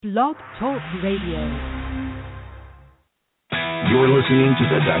Blog Talk Radio. You're listening to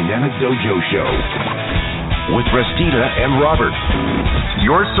the Dynamic Dojo Show with Restita and Robert,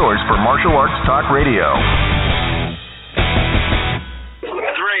 your source for martial arts talk radio. 3,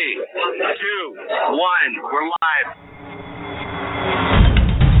 2, 1, we're live.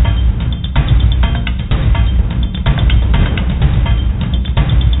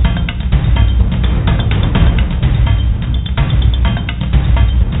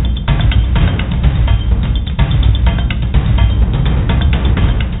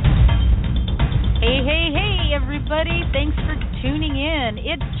 Thanks for tuning in.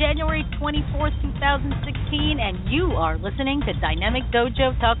 It's January 24th, 2016, and you are listening to Dynamic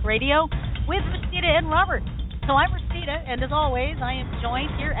Dojo Talk Radio with Restita and Robert. So I'm Restita, and as always, I am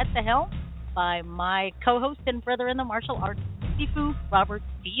joined here at the helm by my co-host and brother in the martial arts, Sifu Robert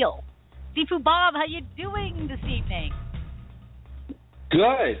Steele. Sifu Bob, how you doing this evening?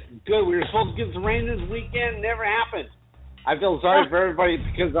 Good. We were supposed to get some rain this weekend. Never happened. I feel sorry for everybody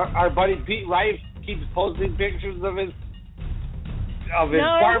because our buddy Pete Rife keeps posting pictures of his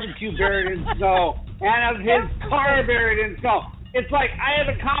barbecue buried in snow and of his car buried in snow. It's like I had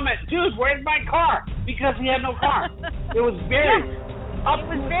a comment, dude, where's my car? Because he had no car. It was buried. It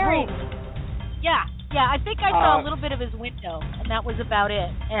was buried. Yeah. I think I saw a little bit of his window, and that was about it.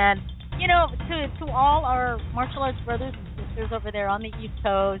 And you know, to all our martial arts brothers and sisters over there on the East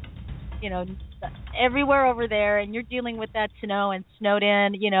Coast, you know, everywhere over there, and you're dealing with that snow and snowed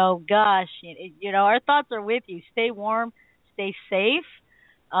in, you know, gosh, you know, our thoughts are with you. Stay warm, stay safe.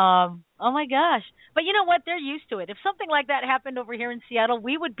 Oh my gosh. But you know what? They're used to it. If something like that happened over here in Seattle,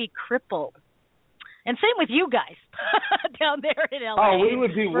 we would be crippled. And same with you guys down there in LA. Oh, we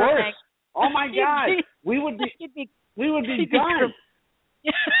would be worse. Oh my God. We would be done.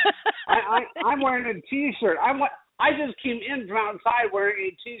 I'm wearing a T-shirt. I just came in from outside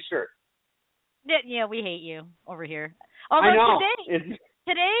wearing a T-shirt. Yeah, we hate you over here. Although I know.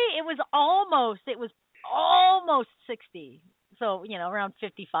 Today it was almost 60. So, you know, around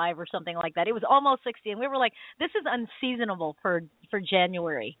 55 or something like that. It was almost 60, and we were like, this is unseasonable for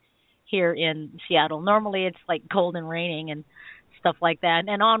January here in Seattle. Normally it's like cold and raining and stuff like that.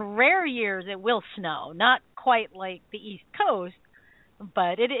 And on rare years it will snow. Not quite like the East Coast,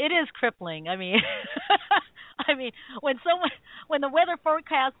 but it is crippling. I mean, when the weather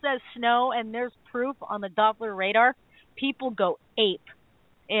forecast says snow and there's proof on the Doppler radar, people go ape.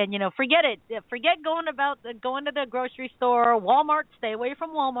 And you know, forget it. Forget going to the grocery store, Walmart. Stay away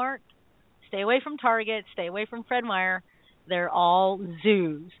from Walmart. Stay away from Target. Stay away from Fred Meyer. They're all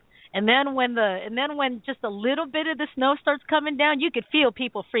zoos. And then when just a little bit of the snow starts coming down, you could feel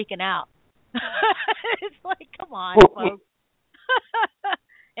people freaking out. It's like, come on, folks.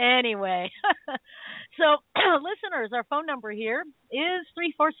 Anyway, so listeners, our phone number here is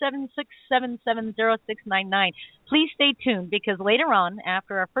 347-677-0699. Please stay tuned because later on,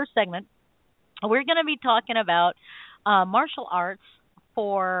 after our first segment, we're going to be talking about martial arts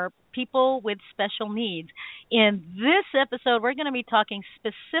for people with special needs. In this episode, we're going to be talking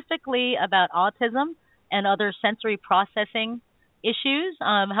specifically about autism and other sensory processing issues.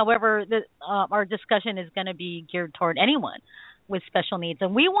 However, our discussion is going to be geared toward anyone with special needs.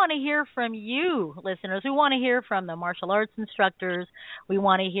 And we want to hear from you, listeners. We want to hear from the martial arts instructors. We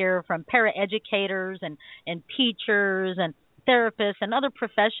want to hear from paraeducators and teachers and therapists and other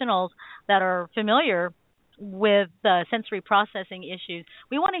professionals that are familiar with sensory processing issues.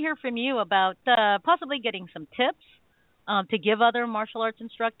 We want to hear from you about possibly getting some tips to give other martial arts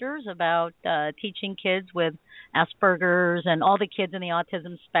instructors about teaching kids with Asperger's and all the kids in the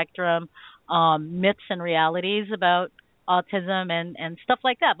Autism Spectrum, myths and realities about autism and stuff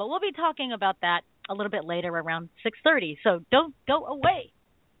like that. But we'll be talking about that a little bit later around 6:30. So don't go away.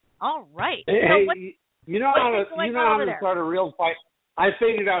 All right. Hey, you know how to start a real fight? I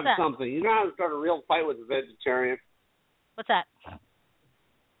figured out something. You know how to start a real fight with a vegetarian? What's that?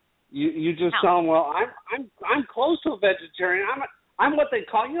 You just tell them, well, I'm close to a vegetarian. I'm what they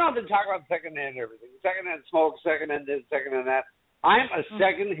call, you know how they talk about secondhand everything. Secondhand smoke, secondhand this, secondhand that. I'm a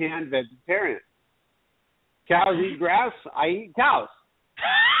secondhand vegetarian. Cows eat grass, I eat cows.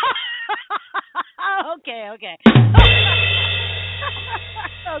 Okay. Okay.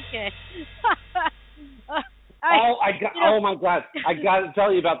 Oh my God! I got to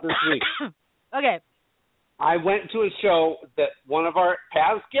tell you about this week. Okay. I went to a show that one of our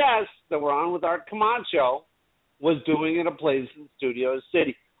past guests that were on with Art Camacho was doing at a place in Studio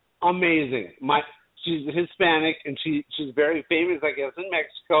City. Amazing. She's Hispanic and she's very famous, I guess, in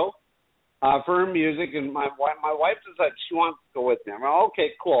Mexico. For her music, and my wife decided she wants to go with me. I'm like,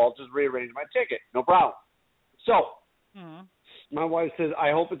 okay, cool. I'll just rearrange my ticket. No problem. So My wife says,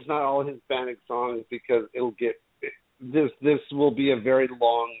 I hope it's not all Hispanic songs because it'll get this will be a very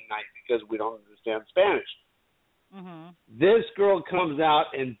long night because we don't understand Spanish. Mm-hmm. This girl comes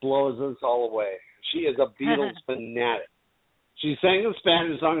out and blows us all away. She is a Beatles fanatic. She sang a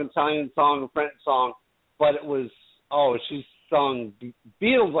Spanish song, an Italian song, a French song, but it was she sung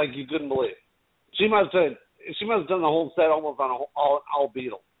Beatles like you couldn't believe. She must have done the whole set almost on all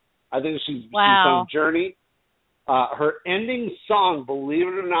Beatles. I think she sung Journey. Her ending song, believe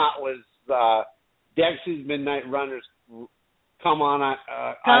it or not, was Dexy's Midnight Runners. Come on,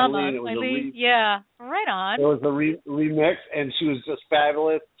 Eileen. It was Eileen. Yeah, right on. It was a remix, and she was just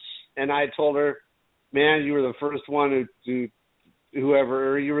fabulous. And I told her, man, you were the first one you were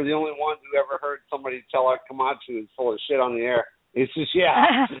the only one who ever heard somebody tell our Camacho is full of shit on the air. It's just,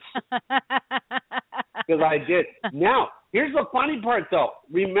 yeah. Because I did. Now, here's the funny part, though.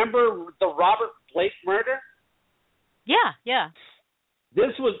 Remember the Robert Blake murder? Yeah.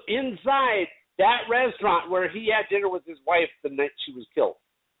 This was inside that restaurant where he had dinner with his wife the night she was killed.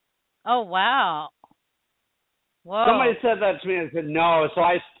 Oh, wow. Whoa. Somebody said that to me and I said, no. So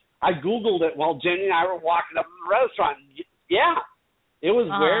I Googled it while Jenny and I were walking up to the restaurant. Yeah, it was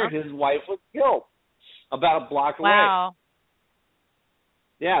where his wife was killed, about a block away. Wow.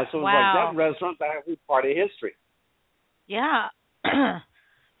 Yeah, so it was like that restaurant's actually part of history. Yeah,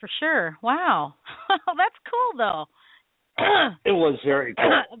 for sure. Wow. That's cool, though. It was very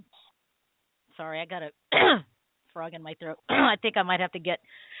cool. Sorry, I got a frog in my throat. I think I might have to get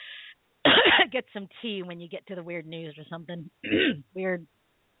some tea when you get to the weird news or something. Weird.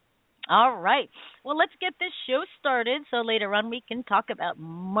 All right. Well, let's get this show started so later on we can talk about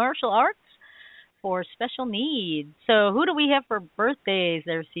martial arts for special needs. So who do we have for birthdays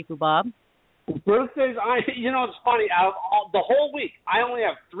there, Sifu Bob? Birthdays, it's funny. Out of the whole week, I only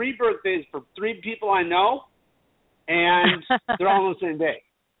have 3 birthdays for 3 people I know, and they're all on the same day.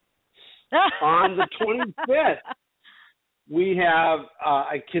 On the 25th, we have,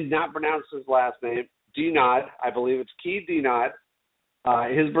 I cannot pronounce his last name, Dinad. I believe it's Key Dinad.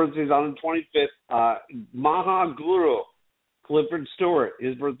 His birthday is on the 25th. Maha Guru, Clifford Stewart.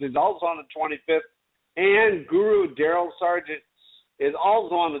 His birthday is also on the 25th. And Guru Daryl Sargent is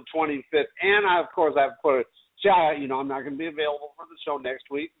also on the 25th. And, of course, I've put a shout out. I'm not going to be available for the show next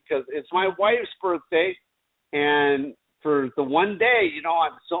week because it's my wife's birthday. And for the one day,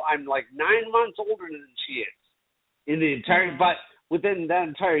 I'm like 9 months older than she is in the entire. But within that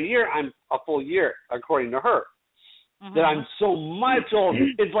entire year, I'm a full year, according to her. That I'm so much older.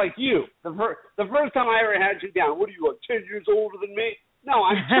 It's like you. The first time I ever had you down, what are you, 10 years older than me? No,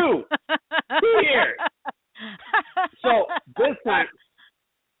 I'm 2. 2 years. So this time,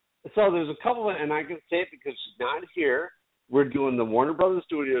 there's a couple of, and I can say it because she's not here. We're doing the Warner Brothers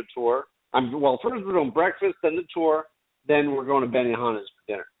studio tour. First we're doing breakfast, then the tour, then we're going to Benihana's for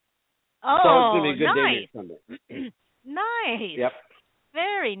dinner. Oh, so it's going to be a good day next Sunday. Nice. Yep.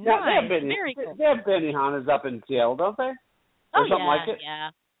 Very nice. Yeah, Very cool. They have Benihana's up in Seattle, don't they? Or something like it?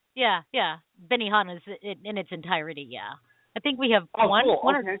 Yeah. Benihana's in its entirety, yeah. I think we have one cool.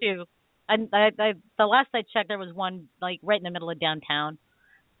 or two. And the last I checked, there was one like right in the middle of downtown,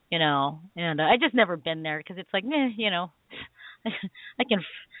 and I just never been there because it's like, I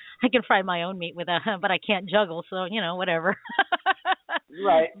can fry my own meat with but I can't juggle, so whatever.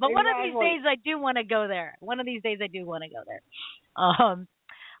 Right. But one of these days I do want to go there.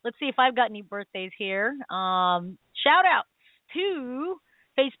 Let's see if I've got any birthdays here. Shout out to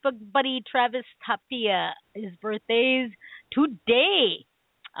Facebook buddy Travis Tapia. His birthday's today.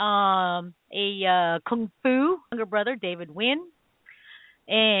 A Kung Fu younger brother, David Wynn.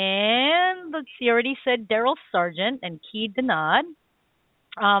 And let's see, I already said Daryl Sargent and Key Denard.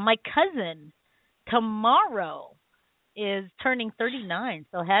 My cousin, tomorrow, is turning 39.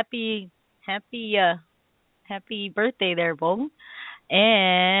 So happy birthday there, Bong.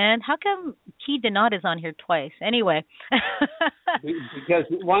 And how come Key Denard is on here twice? Anyway. Because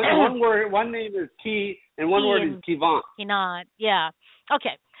one name is Key, and one word is Kivant. Denard, yeah.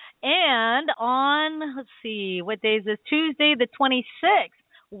 Okay. And on, let's see, what day is this? Tuesday the 26th,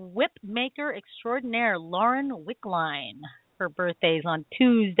 whip maker extraordinaire Lauren Wickline. Her birthday's on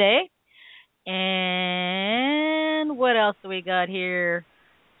Tuesday. And what else do we got here?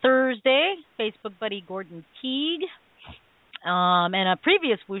 Thursday, Facebook buddy Gordon Teague. And a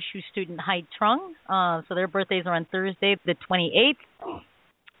previous Wushu student, Hai Trung. So their birthdays are on Thursday the 28th.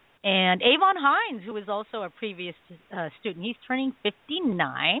 And Avon Hines, who is also a previous student, he's turning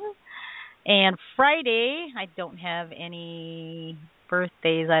 59. And Friday, I don't have any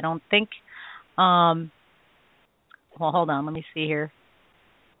birthdays, I don't think. Well, hold on, let me see here.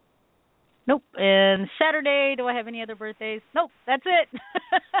 Nope. And Saturday, do I have any other birthdays? Nope, that's it.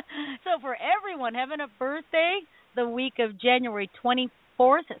 So for everyone having a birthday the week of January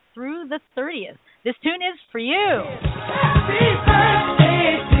 24th through the 30th, this tune is for you. Happy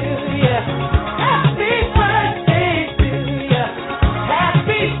birthday to you. Happy birthday to you.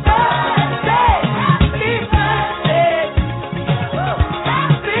 Happy birthday. Happy birthday.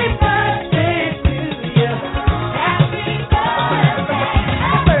 Happy birthday to you. Happy birthday.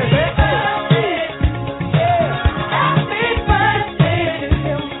 Happy birthday to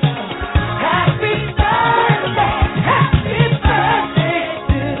you. Happy birthday. Happy birthday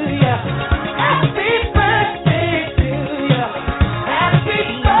to you. Happy birthday to you. Happy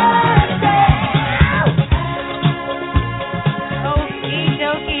birthday. Okie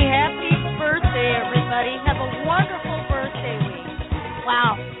dokie. Happy birthday, everybody. Have a wonderful birthday week.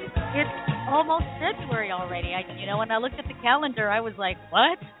 Wow. It's almost February already. When I looked at the calendar, I was like,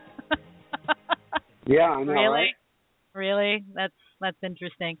 what? Yeah, I know, Really? right? Really? That's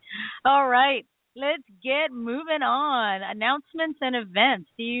interesting. All right. Let's get moving on. Announcements and events.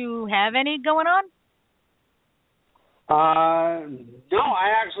 Do you have any going on? No, I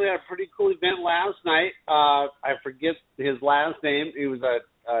actually had a pretty cool event last night. I forget his last name. He was a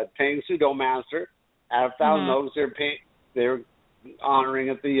Tang Sudo master out of Thousand Oaks. They're honoring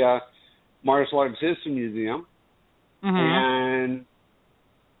at the Martial Arts History Museum. And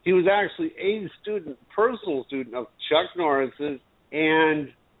he was actually a personal student of Chuck Norris's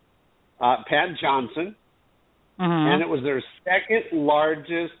and Pat Johnson. And it was their second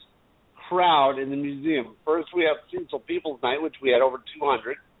largest crowd in the museum. First we have Cecil People's Night, which we had over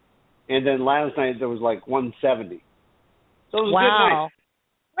 200. And then last night there was like 170. So it was a good night.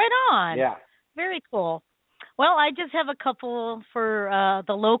 Right on. Yeah. Very cool. Well, I just have a couple for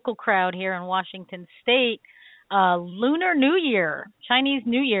the local crowd here in Washington State. Lunar New Year, Chinese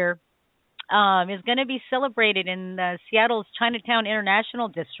New Year, is going to be celebrated in Seattle's Chinatown International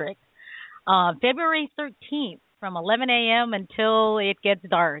District, February 13th from 11 a.m. until it gets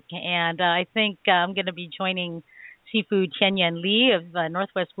dark. And I think I'm going to be joining Sifu Chen Yan Li of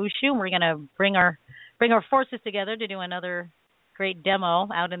Northwest Wushu, and we're going to bring our forces together to do another great demo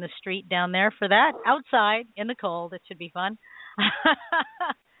out in the street down there for that. Outside in the cold, it should be fun.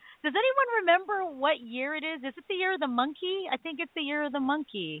 Does anyone remember what year it is? Is it the year of the monkey? I think it's the year of the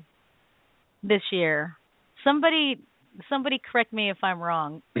monkey this year. Somebody correct me if I'm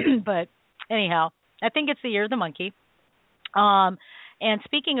wrong. But anyhow, I think it's the year of the monkey. And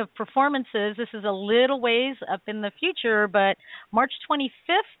speaking of performances, this is a little ways up in the future, but March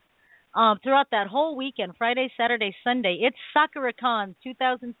 25th, throughout that whole weekend, Friday, Saturday, Sunday, it's SakuraCon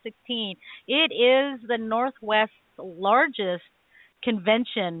 2016. It is the Northwest's largest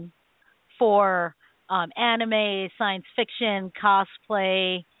convention for anime, science fiction,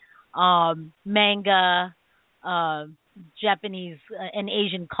 cosplay, manga, Japanese and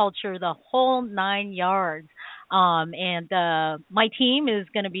Asian culture, the whole 9 yards. And my team is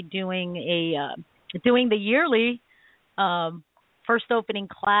going to be doing the yearly first opening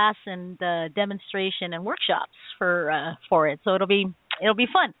class and demonstration and workshops for it. So it'll be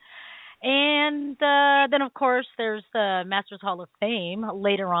fun. And then, of course, there's the Masters Hall of Fame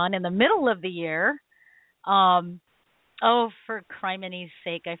later on in the middle of the year. Oh, for crimini's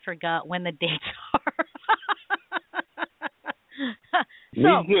sake, I forgot when the dates are.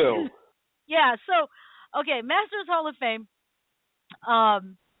 Me too. Yeah, so, okay, Masters Hall of Fame.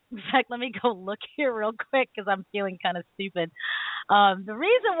 In fact, let me go look here real quick because I'm feeling kind of stupid. The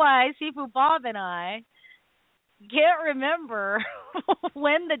reason why Sifu Bob and I can't remember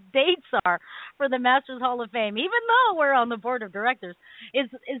when the dates are for the Masters Hall of Fame, even though we're on the board of directors, is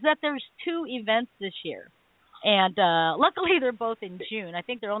that there's 2 events this year. And luckily they're both in June. I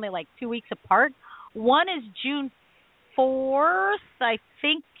think they're only like 2 weeks apart. One is June 4th. I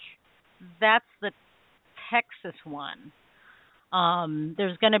think that's the Texas one.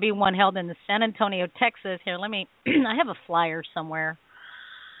 There's going to be one held in San Antonio, Texas. Here, I have a flyer somewhere.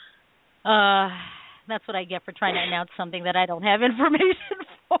 That's what I get for trying to announce something that I don't have information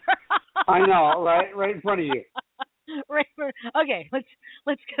for. I know, right in front of you. Right. Okay, let's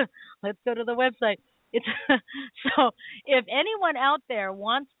go to the website. It's so if anyone out there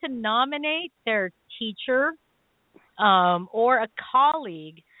wants to nominate their teacher or a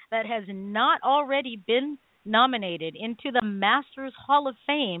colleague that has not already been nominated into the Masters Hall of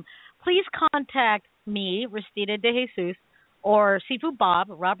Fame, please contact me, Restita de Jesus, or Sifu Bob,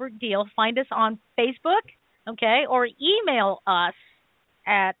 Robert Deal. Find us on Facebook, okay, or email us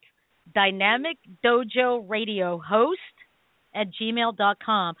at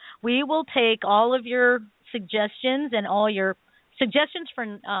dynamicdojoradiohost@gmail.com. We will take all of your suggestions and all your suggestions for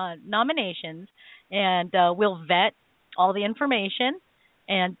nominations, and we'll vet all the information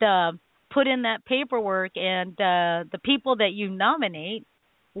and put in that paperwork, and the people that you nominate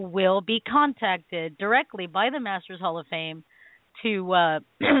will be contacted directly by the Masters Hall of Fame to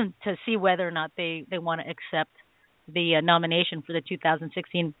to see whether or not they want to accept the nomination for the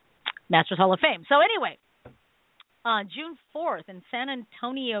 2016 Masters Hall of Fame. So anyway, on June 4th in San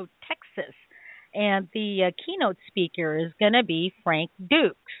Antonio, Texas, and the keynote speaker is going to be Frank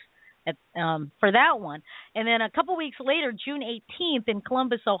Dukes for that one. And then a couple weeks later, June 18th in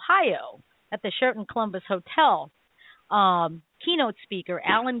Columbus, Ohio, at the Sheraton Columbus Hotel, keynote speaker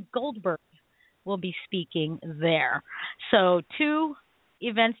Alan Goldberg will be speaking there. So 2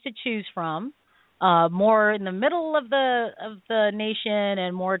 events to choose from, more in the middle of the nation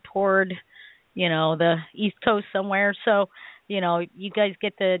and more toward, the East Coast somewhere. So, you guys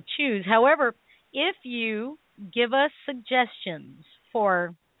get to choose. However, if you give us suggestions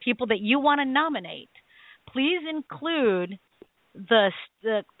for people that you want to nominate, please include the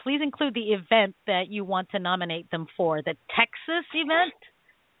event that you want to nominate them for, the Texas event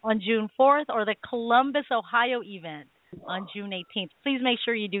on June 4th or the Columbus, Ohio event on June 18th. Please make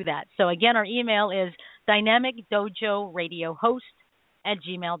sure you do that. So again, our email is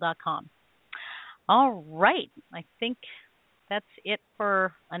dynamicdojoradiohost@gmail.com. All right. I think that's it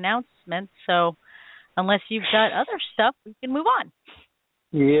for announcements. So unless you've got other stuff, we can move on.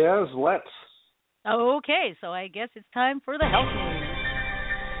 Yes, let's. Okay, so I guess it's time for the health news.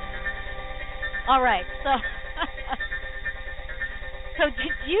 All right, so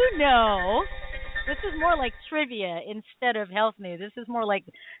did you know, this is more like trivia instead of health news. This is more like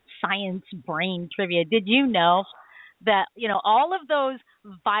science brain trivia. Did you know that, all of those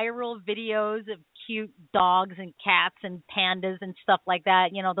viral videos of cute dogs and cats and pandas and stuff like that,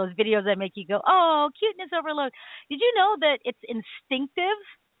 those videos that make you go, oh, cuteness overload. Did you know that it's instinctive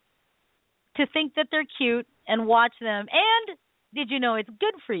to think that they're cute and watch them? And did you know it's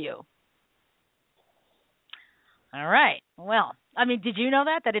good for you? All right. Well, did you know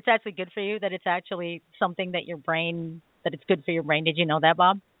that it's actually good for you, that it's actually something that that it's good for your brain? Did you know that,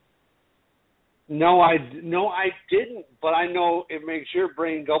 Bob? No, I didn't, but I know it makes your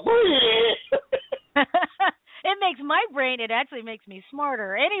brain go. It makes my brain. It actually makes me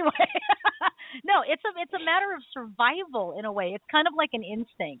smarter. Anyway, no, it's a matter of survival in a way. It's kind of like an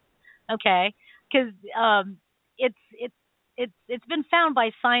instinct, okay? Because it's been found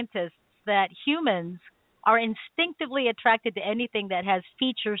by scientists that humans are instinctively attracted to anything that has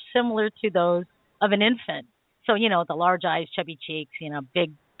features similar to those of an infant. So the large eyes, chubby cheeks,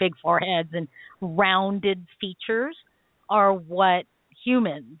 big foreheads, and rounded features are what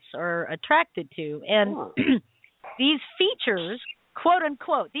humans are attracted to. And these features, quote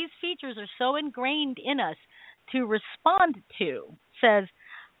unquote, these features are so ingrained in us to respond to, says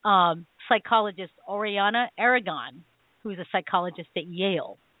psychologist Oriana Aragon, who's a psychologist at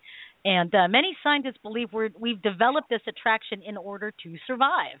Yale. And many scientists believe we've developed this attraction in order to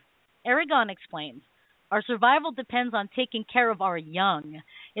survive. Aragon explains, our survival depends on taking care of our young.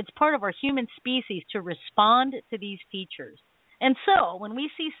 It's part of our human species to respond to these features. And so when we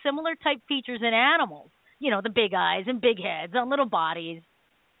see similar type features in animals, the big eyes and big heads on little bodies,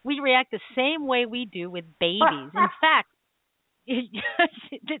 we react the same way we do with babies. In fact,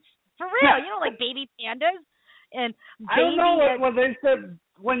 it's for real, like baby pandas and baby. I don't know when they said,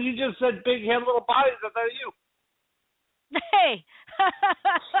 when you just said big head, little bodies, I thought you. Hey.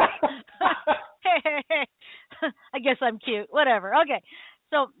 Hey. I guess I'm cute. Whatever. Okay.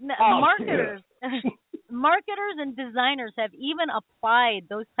 So marketers and designers have even applied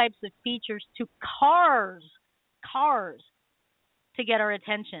those types of features to cars to get our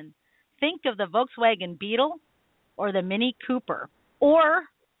attention. Think of the Volkswagen Beetle or the Mini Cooper. Or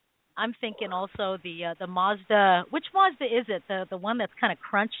I'm thinking also the Mazda. Which Mazda is it? The one that's kind of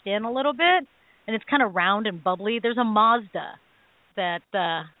crunched in a little bit and it's kind of round and bubbly. There's a Mazda that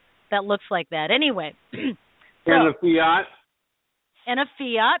looks like that. Anyway. And a Fiat. And a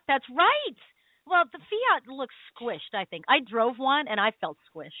Fiat. That's right. Well, the Fiat looks squished, I think. I drove one and I felt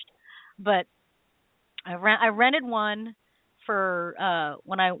squished. But I rented one for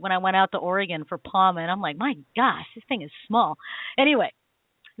when I went out to Oregon for Palm, and I'm like, my gosh, this thing is small. Anyway,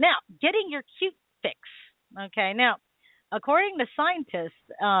 now getting your cute fix. Okay, now according to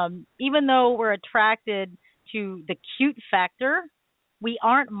scientists, even though we're attracted to the cute factor, we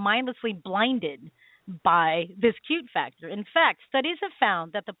aren't mindlessly blinded by this cute factor. In fact, studies have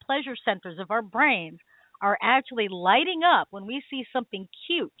found that the pleasure centers of our brains are actually lighting up when we see something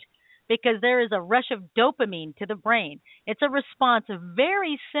cute, because there is a rush of dopamine to the brain. It's a response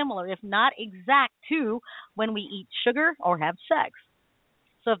very similar, if not exact, to when we eat sugar or have sex.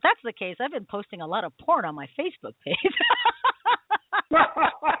 So if that's the case, I've been posting a lot of porn on my Facebook page.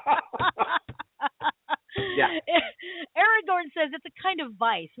 Yeah. Aragorn says it's a kind of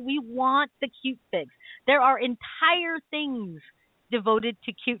vice. We want the cute pics. There are entire things devoted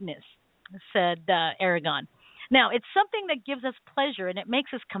to cuteness, said Aragon. Now, it's something that gives us pleasure and it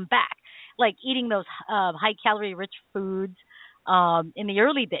makes us come back, like eating those high-calorie rich foods in the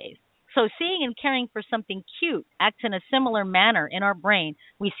early days. So seeing and caring for something cute acts in a similar manner in our brain.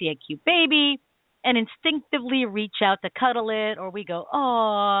 We see a cute baby and instinctively reach out to cuddle it, or we go,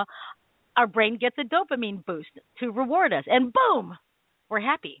 "Aw." Our brain gets a dopamine boost to reward us, and boom, we're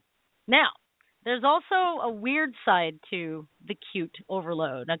happy. Now, there's also a weird side to the cute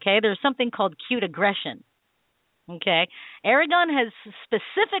overload, okay? There's something called cute aggression, okay? Aragon has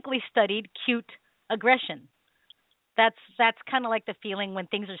specifically studied cute aggression. That's kind of like the feeling when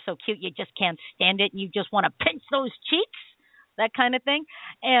things are so cute you just can't stand it and you just want to pinch those cheeks, that kind of thing.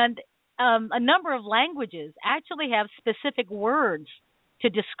 And a number of languages actually have specific words to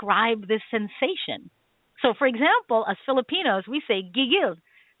describe this sensation. So, for example, as Filipinos, we say gigil,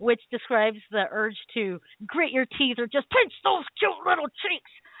 which describes the urge to grit your teeth or just pinch those cute little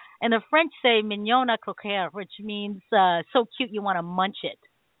cheeks. And the French say mignonne à croquer, which means so cute you want to munch it.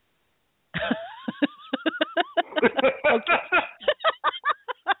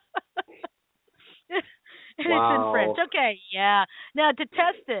 It's in French. Okay, yeah. Now, to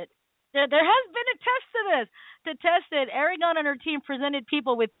test it, there has been a test to this. To test it, Aragon and her team presented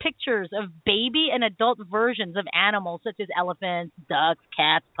people with pictures of baby and adult versions of animals such as elephants, ducks,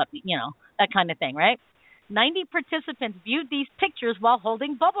 cats, puppies, that kind of thing, right? 90 participants viewed these pictures while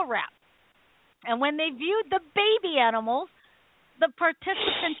holding bubble wrap. And when they viewed the baby animals, the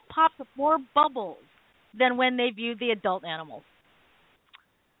participants popped more bubbles than when they viewed the adult animals.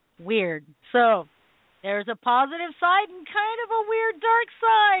 Weird. So, there's a positive side and kind of a weird dark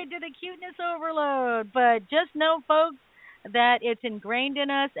side to the cuteness overload. But just know, folks, that it's ingrained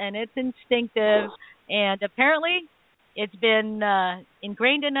in us and it's instinctive. And apparently, it's been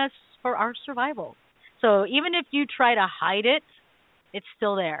ingrained in us for our survival. So even if you try to hide it, it's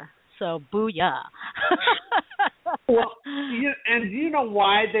still there. So booyah. Well, and do you know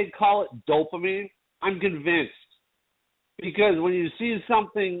why they call it dopamine? I'm convinced. Because when you see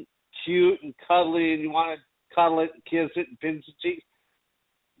something cute and cuddly and you want to cuddle it and kiss it and pinch the cheeks,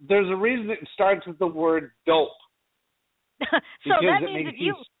 there's a reason it starts with the word dope. So because that it means makes if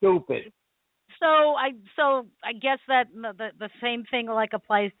you stupid. So I guess that the same thing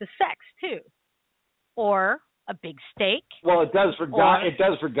applies to sex too, or a big steak. Well, it does for guys. It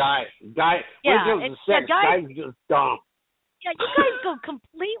does for guys. Yeah, when it comes to sex, guys are just dumb. Yeah, you guys go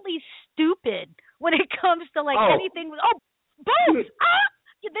completely stupid when it comes to anything with boobs.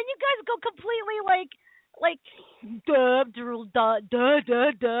 Then you guys go completely like duh.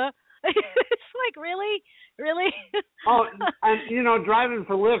 It's like really. Oh, and driving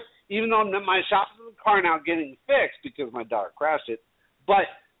for Lyft, even though my shop's in the car now getting fixed because my daughter crashed it, but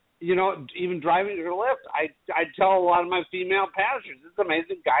even driving for Lyft, I tell a lot of my female passengers, it's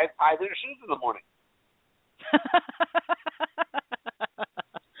amazing guys tie their shoes in the morning.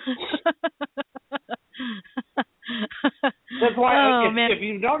 That's why, if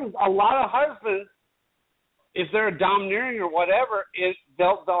you've noticed, a lot of husbands, if they're domineering or whatever,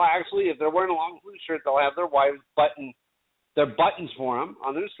 they'll actually, if they're wearing a long sleeve shirt, they'll have their wives button their buttons for them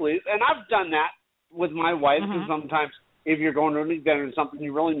on their sleeves. And I've done that with my wife, because sometimes if you're going to a big dinner or something,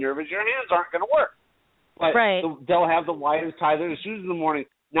 you're really nervous, your hands aren't going to work. But they'll have the wives tie their shoes in the morning,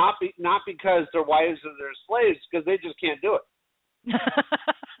 not because their wives are their slaves, because they just can't do it.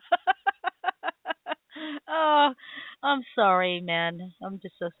 Oh, I'm sorry, man. I'm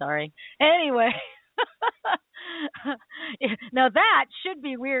just so sorry. Anyway, now that should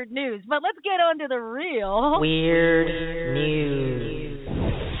be weird news, but let's get on to the real weird news.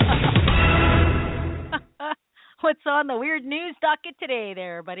 What's on the weird news docket today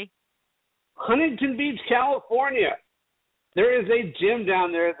there, buddy? Huntington Beach, California. There is a gym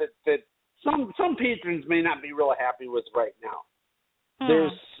down there that some patrons may not be real happy with right now.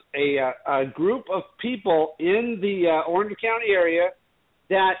 There's a group of people in the Orange County area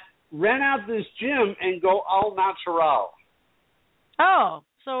that rent out this gym and go all natural. Oh,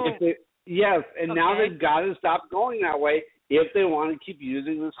 so yes, and now they've got to stop going that way if they want to keep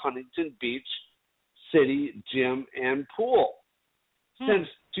using this Huntington Beach City gym and pool. Since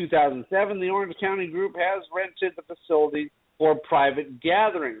 2007, the Orange County group has rented the facility for private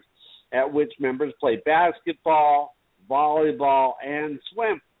gatherings at which members play basketball, volleyball, and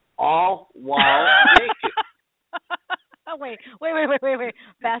swim, all while naked. Wait.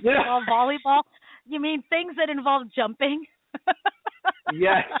 Basketball, volleyball? You mean things that involve jumping?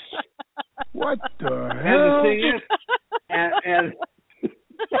 Yes. What the And the hell? thing is, and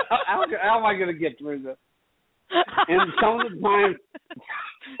how am I going to get through this? And some of the time,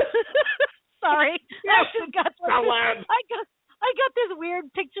 sorry, I just got so loud. I got this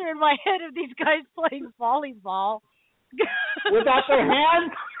weird picture in my head of these guys playing volleyball Without their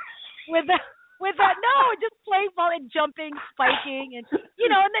hands. with that, no, just playing ball and jumping, spiking, and and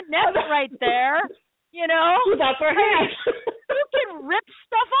the net's right there. Without their hands. You can rip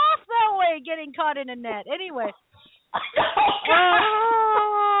stuff off that way, getting caught in a net. Anyway.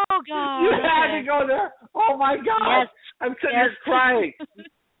 Oh God! You had to go there. Oh my God! Yes. I'm sitting here crying.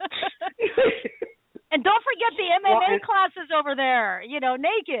 And don't forget the MMA classes over there.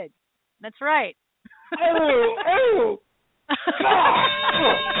 Naked. That's right. Oh!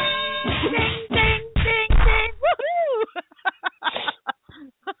 Ding, ding, ding, ding! Woohoo!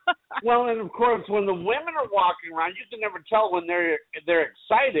 Well, and of course, when the women are walking around, you can never tell when they're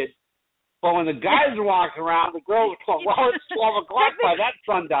excited. But when the guys are walking around, the girls go, well, it's 12 o'clock by that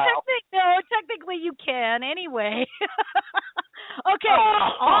sundial. Technically you can anyway. Okay,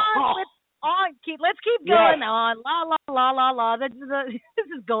 let's keep going. Yes. On, la. This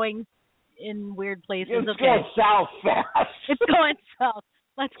is going in weird places. It's okay. going south fast. It's going south.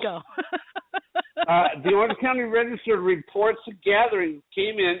 Let's go. The Orange County Register reports the gathering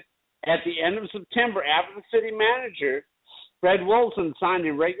came in at the end of September after the city manager, Fred Wilson, signed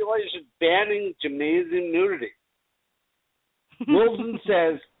a regulation banning gymnasium nudity. Wilson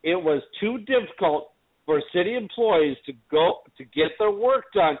says it was too difficult for city employees to get their work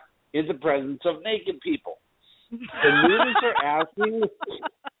done in the presence of naked people. The nudists are asking.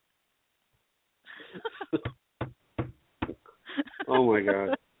 Oh my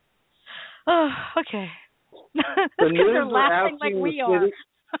God. Oh, okay. The Because they're nudists laughing like we are.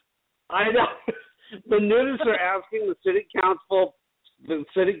 I know. The nudists are asking the city council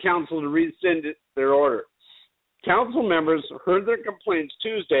to rescind their order. Council members heard their complaints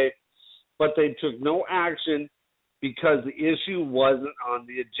Tuesday, but they took no action because the issue wasn't on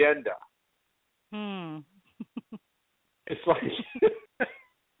the agenda. It's like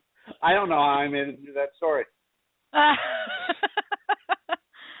I don't know how I made it through that story.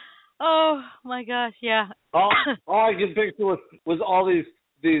 Oh my gosh, yeah. All I could picture was all these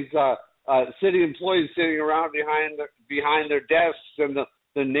city employees sitting around behind their desks, and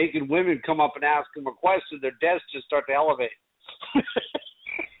the naked women come up and ask them a question. Their desks just start to elevate.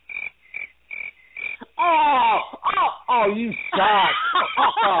 Oh, you suck.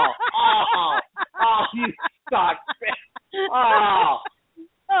 Oh, you suck.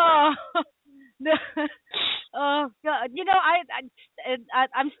 Oh God!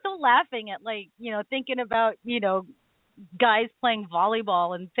 I'm still laughing at thinking about guys playing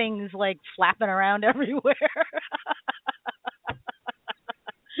volleyball and things like flapping around everywhere.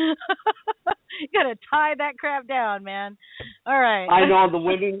 You gotta tie that crap down, man. All right. I know the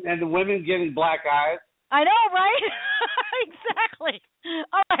women getting black eyes. I know, right? Exactly.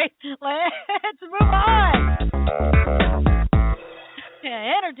 All right, let's move on.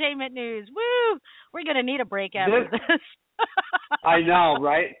 Yeah, entertainment news. Woo! We're gonna need a break after this. I know,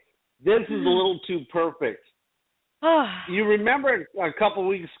 right? This is a little too perfect. You remember a couple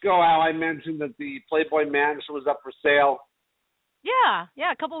weeks ago how I mentioned that the Playboy Mansion was up for sale? Yeah,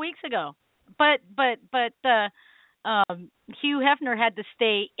 a couple weeks ago. But Hugh Hefner had to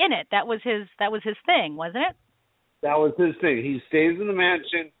stay in it. That was his thing, wasn't it? That was his thing. He stays in the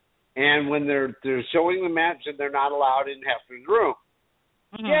mansion, and when they're showing the mansion, they're not allowed in Hefner's room.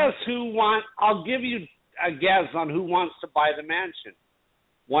 Mm-hmm. Guess who wants? I'll give you a guess on who wants to buy the mansion.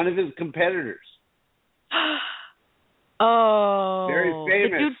 One of his competitors. Oh, very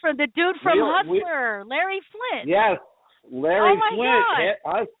famous. The dude from Hustler, Larry Flint. Yes, Larry Flint.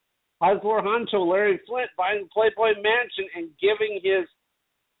 God. Hustler Honcho, Larry Flint, buying the Playboy Mansion and giving his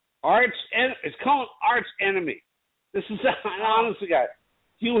it's called arch enemy. This is an honest guy.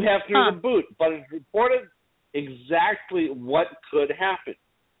 Hugh Hefner the boot, but it's reported exactly what could happen.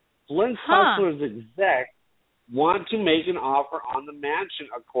 Flint's Hustler's exec want to make an offer on the mansion,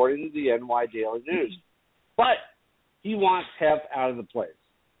 according to the NY Daily News. But he wants Hef out of the place.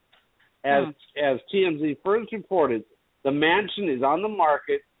 As TMZ first reported, the mansion is on the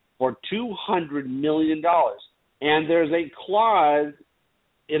market for $200 million. And there's a clause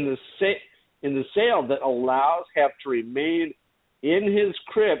in the sale that allows Hef to remain in his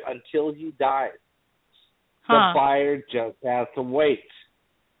crib until he dies. The buyer just has to wait.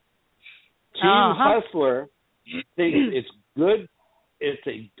 Team Hustler thinks it's it's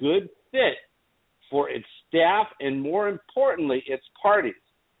a good fit for its staff and, more importantly, its parties.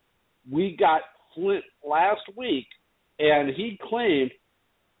 We got Flint last week, and he claimed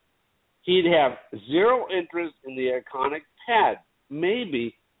he'd have zero interest in the iconic pad.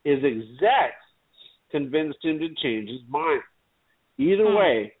 Maybe his execs convinced him to change his mind. Either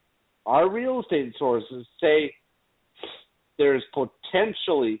way, our real estate sources say there's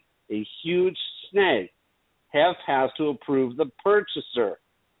potentially a huge snag. Hef has to approve the purchaser.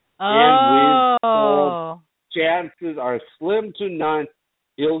 And we've told chances are slim to none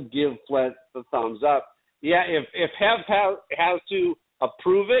he'll give Flint the thumbs up. Yeah, if Hef has to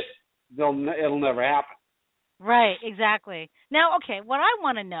approve it, it'll never happen. Right, exactly. Now, okay, what I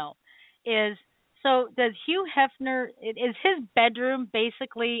want to know is, so does Hugh Hefner, is his bedroom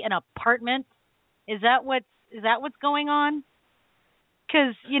basically an apartment? Is that what's going on?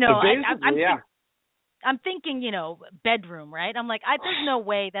 Because, I'm thinking, bedroom, right? I'm like, there's no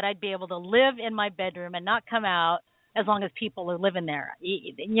way that I'd be able to live in my bedroom and not come out as long as people are living there.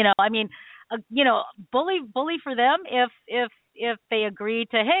 Bully for them if they agree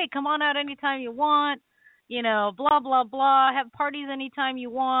to, hey, come on out anytime you want, blah, blah, blah, have parties anytime you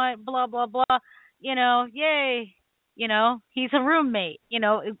want, blah, blah, blah, yay, he's a roommate,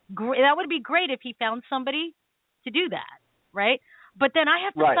 that would be great if he found somebody to do that, right? But then I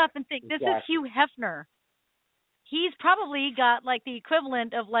have to stop and think, this is Hugh Hefner. He's probably got like the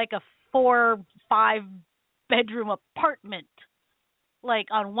equivalent of like a 4-5 bedroom apartment, like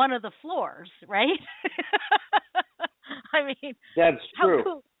on one of the floors, right? I mean, that's true.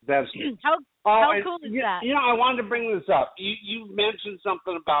 Cool, that's true. How cool is that? I wanted to bring this up. You mentioned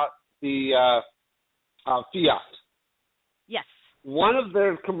something about the Fiat. Yes. One of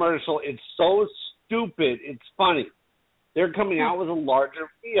their commercial, it's so stupid, it's funny. They're coming out with a larger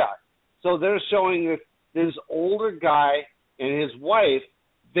Fiat. So they're showing this older guy and his wife,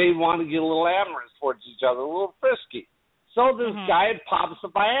 they want to get a little amorous towards each other, a little frisky. So this guy pops a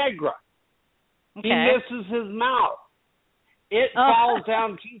Viagra. Okay. He misses his mouth. It falls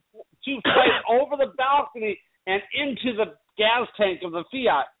down 2 flights over the balcony and into the gas tank of the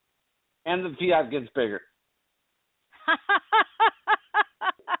Fiat, and the Fiat gets bigger.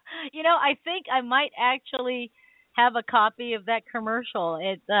 I think I might actually have a copy of that commercial.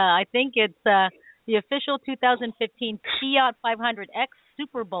 I think it's the official 2015 Fiat 500X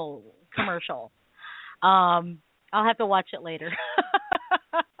Super Bowl commercial. I'll have to watch it later.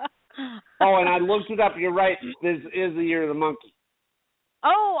 And I looked it up. You're right. This is the year of the monkey.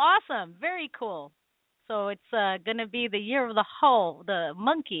 Oh, awesome. Very cool. So it's going to be the year of the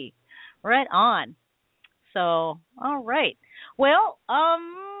monkey. Right on. So, all right. Well,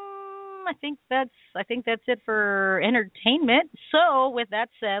 I think that's it for entertainment. So, with that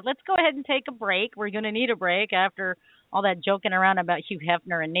said, let's go ahead and take a break. We're going to need a break after all that joking around about Hugh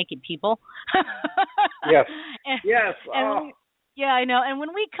Hefner and naked people. Yes. Yeah, I know. And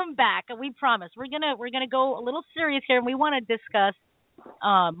when we come back, we promise we're gonna go a little serious here, and we want to discuss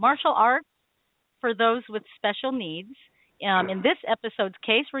martial arts for those with special needs. In this episode's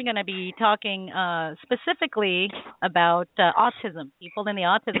case, we're going to be talking specifically about autism, people in the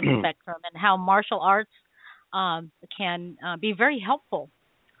autism spectrum, and how martial arts can be very helpful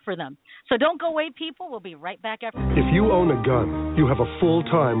for them. So don't go away, people. We'll be right back after this. If you own a gun, you have a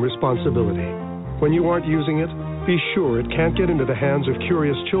full-time responsibility. When you aren't using it, be sure it can't get into the hands of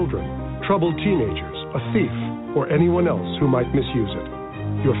curious children, troubled teenagers, a thief, or anyone else who might misuse it.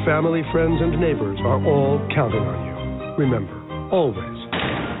 Your family, friends, and neighbors are all counting on you. Remember, always,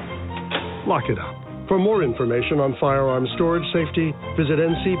 lock it up. For more information on firearm storage safety, visit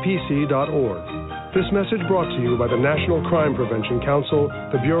ncpc.org. This message brought to you by the National Crime Prevention Council,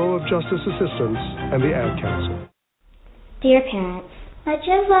 the Bureau of Justice Assistance, and the Ad Council. Dear parents, much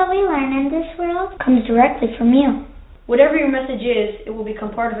of what we learn in this world comes directly from you. Whatever your message is, it will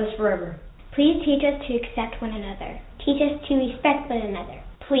become part of us forever. Please teach us to accept one another. Teach us to respect one another.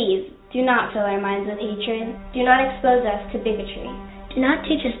 Please, do not fill our minds with hatred. Do not expose us to bigotry. Do not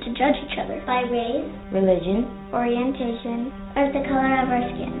teach us to judge each other by race, religion, orientation, or the color of our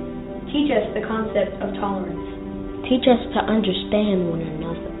skin. Teach us the concept of tolerance. Teach us to understand one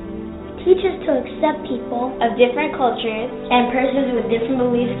another. Teach us to accept people of different cultures and persons with different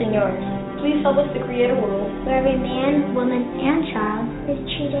beliefs than yours. Please help us to create a world where every man, woman, and child is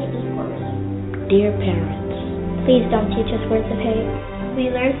treated equally. Dear parents, please don't teach us words of hate. We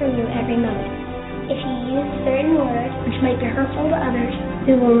learn from you every moment. If you use certain words which might be hurtful to others,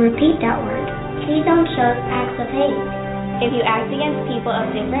 we will repeat that word. Please don't show acts of hate. If you act against people of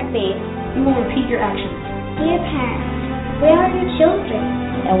different faiths, we will repeat your actions. Dear parents, we are your children,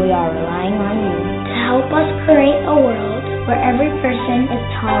 and we are relying on you to help us create a world where every person is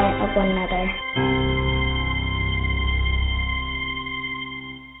tolerant of one another.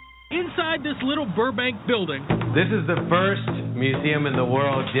 Inside this little Burbank building, this is the first museum in the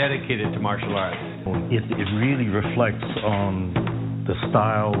world dedicated to martial arts. It really reflects on the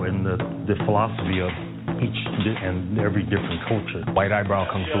style and the philosophy of each and every different culture. White eyebrow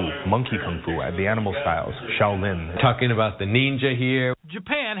kung fu, monkey kung fu, the animal styles, Shaolin. Talking about the ninja here.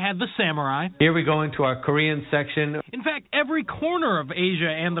 Japan had the samurai. Here we go into our Korean section. In fact, every corner of Asia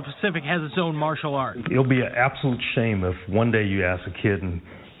and the Pacific has its own martial art. It'll be an absolute shame if one day you ask a kid and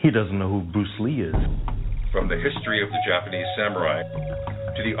he doesn't know who Bruce Lee is. From the history of the Japanese samurai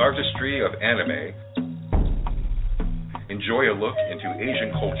to the artistry of anime, enjoy a look into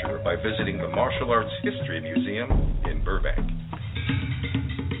Asian culture by visiting the Martial Arts History Museum in Burbank.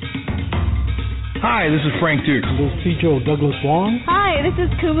 Hi, this is Frank Duke. This is Joe Douglas Wong. Hi, this is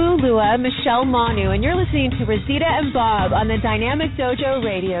Kumu Lua, Michelle Manu, and you're listening to Restita and Bob on the Dynamic Dojo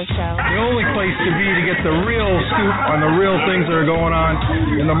Radio Show. The only place to be to get the real scoop on the real things that are going on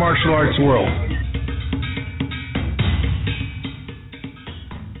in the martial arts world.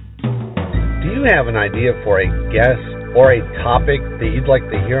 Do you have an idea for a guest or a topic that you'd like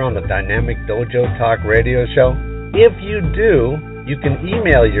to hear on the Dynamic Dojo Talk Radio Show? If you do, you can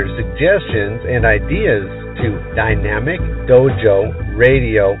email your suggestions and ideas to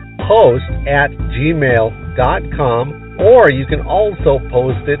dynamicdojoradiohost@gmail.com, or you can also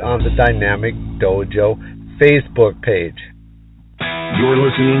post it on the Dynamic Dojo Facebook page. You're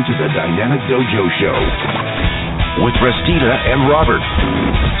listening to the Dynamic Dojo Show with Restita and Robert,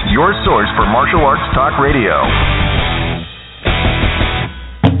 your source for martial arts talk radio.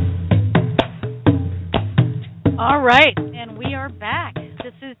 All right, and we are back.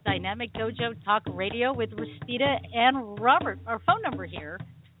 This is Dynamic Dojo Talk Radio with Restita and Robert. Our phone number here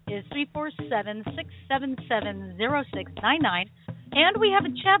is 347-677-0699, and we have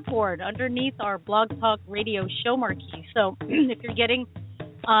a chat board underneath our Blog Talk Radio show marquee. So if you're getting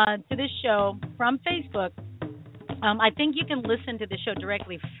to this show from Facebook, I think you can listen to the show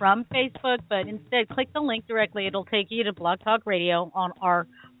directly from Facebook, but instead click the link directly. It'll take you to Blog Talk Radio on our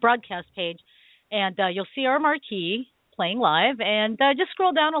broadcast page. And you'll see our marquee playing live, and just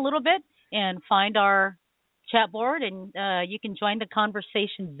scroll down a little bit and find our chat board, and you can join the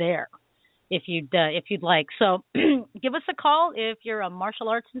conversation there if you'd like. So give us a call if you're a martial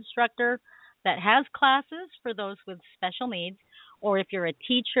arts instructor that has classes for those with special needs, or if you're a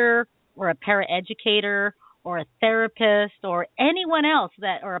teacher or a paraeducator or a therapist or anyone else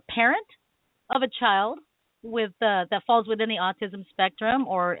or a parent of a child with that falls within the autism spectrum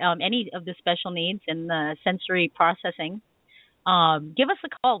or any of the special needs and the sensory processing. Give us a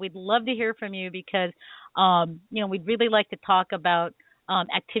call. We'd love to hear from you because we'd really like to talk about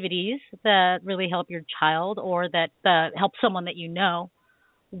activities that really help your child or that help someone that you know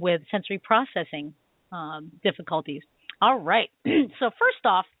with sensory processing difficulties. All right. So first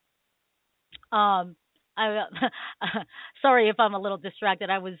off, sorry if I'm a little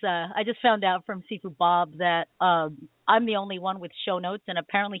distracted. I just found out from Seafood Bob that I'm the only one with show notes, and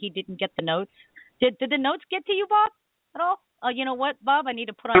apparently he didn't get the notes. Did the notes get to you, Bob, at all? You know what, Bob? I need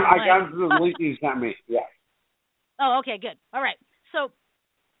to put on. I got the link you sent me. Yeah. Oh, okay, good. All right. So,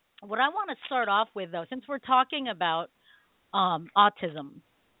 what I want to start off with, though, since we're talking about autism,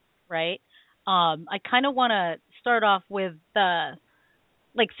 right? I kind of want to start off with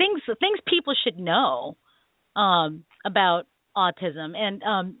things people should know about autism, and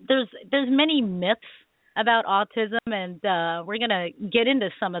there's many myths about autism, and we're gonna get into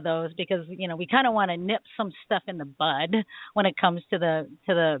some of those because we kind of want to nip some stuff in the bud when it comes to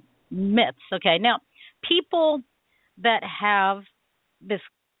the myths. Okay, now people that have this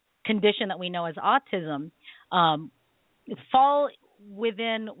condition that we know as autism fall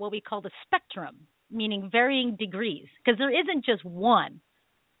within what we call the spectrum, meaning varying degrees, because there isn't just one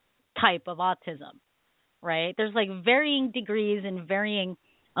type of autism, right? There's varying degrees and varying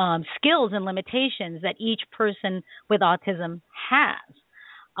skills and limitations that each person with autism has.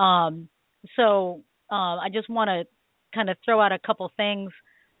 So I just want to kind of throw out a couple things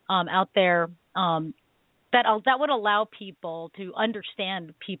out there that would allow people to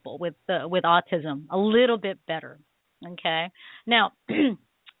understand people with autism a little bit better. Okay. Now,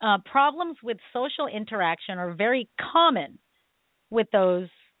 problems with social interaction are very common with those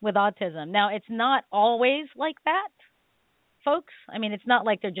with autism. Now, it's not always like that, folks. I mean, it's not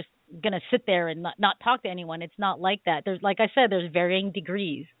like they're just going to sit there and not talk to anyone. It's not like that. Like I said, there's varying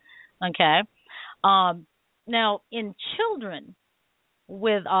degrees. Okay. Now, in children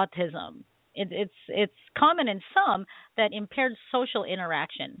with autism, it's common in some that impaired social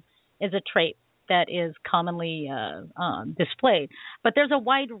interaction is a trait that is commonly displayed. But there's a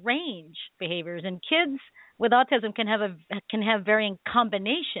wide range of behaviors, and kids with autism can have varying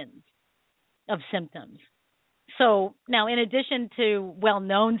combinations of symptoms. So now, in addition to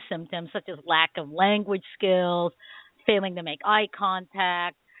well-known symptoms such as lack of language skills, failing to make eye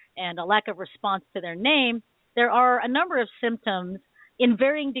contact, and a lack of response to their name, there are a number of symptoms in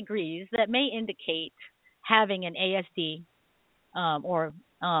varying degrees that may indicate having an ASD or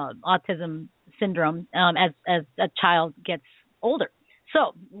autism syndrome as a child gets older.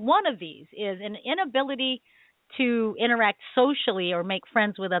 So one of these is an inability to interact socially or make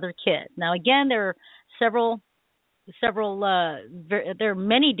friends with other kids. Now, again, there are several there are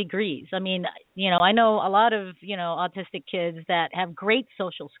many degrees. I mean, I know a lot of autistic kids that have great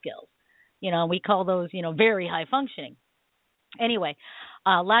social skills. We call those very high functioning. Anyway,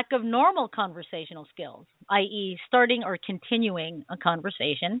 lack of normal conversational skills, i.e. starting or continuing a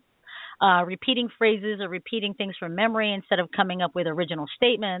conversation, repeating phrases or repeating things from memory instead of coming up with original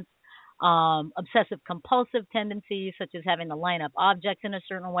statements, obsessive compulsive tendencies such as having to line up objects in a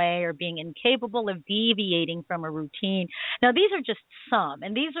certain way or being incapable of deviating from a routine. Now, these are just some,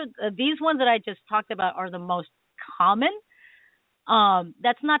 and these ones that I just talked about are the most common.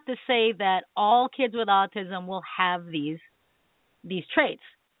 That's not to say that all kids with autism will have these traits.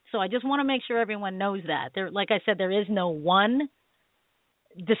 So I just want to make sure everyone knows that. Like I said, there is no one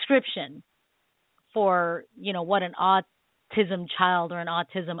description for what an autism child or an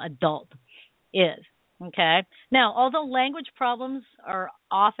autism adult is. Okay. Now, although language problems are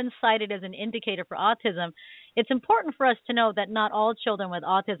often cited as an indicator for autism, it's important for us to know that not all children with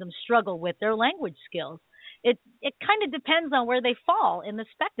autism struggle with their language skills. It kind of depends on where they fall in the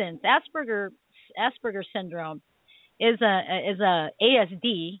spectrum. Asperger syndrome is a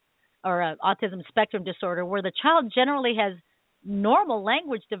ASD or a Autism Spectrum disorder where the child generally has normal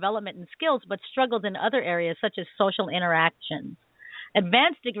language development and skills, but struggles in other areas such as social interactions.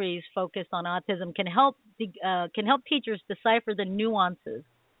 Advanced degrees focused on autism can help teachers decipher the nuances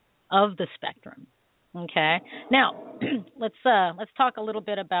of the spectrum. Okay. Now, let's talk a little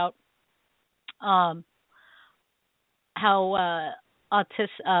bit about how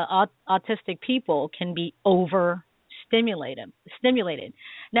autistic people can be overstimulated.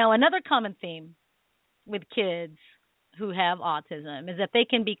 Now, another common theme with kids who have autism is that they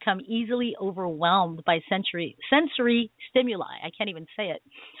can become easily overwhelmed by sensory stimuli. I can't even say it,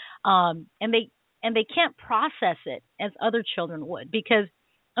 and they can't process it as other children would. Because,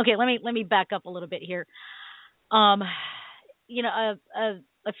 okay, let me back up a little bit here. A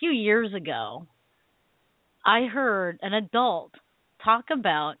few years ago, I heard an adult talk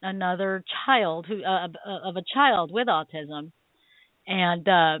about another child of a child with autism, and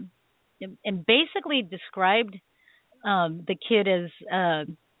basically described the kid as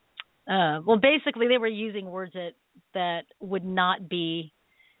basically they were using words that would not be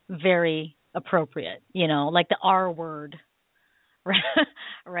very appropriate, like the R word,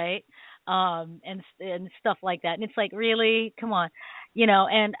 right? And stuff like that. And it's like, really, come on,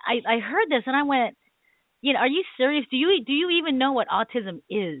 And I heard this and I went, are you serious? Do you even know what autism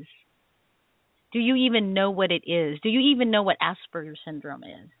is? Do you even know what it is? Do you even know what Asperger syndrome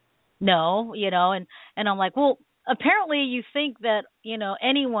is? No, and I'm like, well, apparently you think that,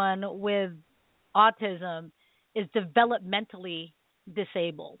 anyone with autism is developmentally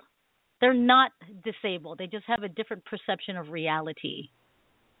disabled. They're not disabled. They just have a different perception of reality.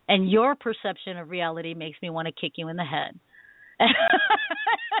 And your perception of reality makes me want to kick you in the head.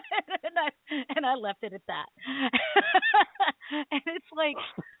 and I left it at that. And it's like,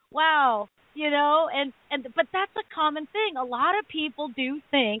 wow, but that's a common thing. A lot of people do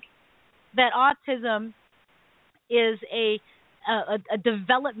think that autism is a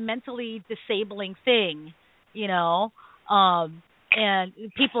developmentally disabling thing, and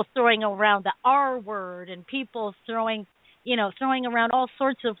people throwing around the R word and people throwing around all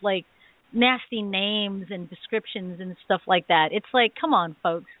sorts of like nasty names and descriptions and stuff like that. It's like, come on,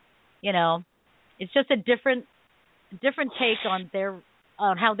 folks, it's just a different take on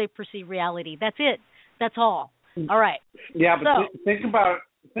how they perceive reality. That's it. That's all. All right. Yeah, but think about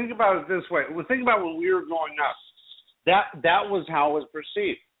it this way. Well, think about when we were growing up. That was how it was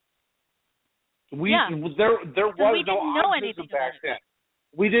perceived. There was no autism back then.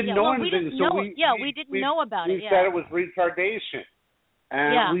 We didn't know anything. We didn't know about it. We said it was retardation,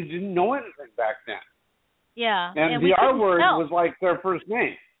 and we didn't know anything back then. Yeah, and the R word was like their first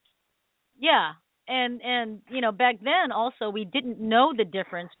name. Yeah, and back then also we didn't know the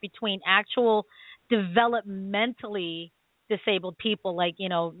difference between actual developmentally disabled people like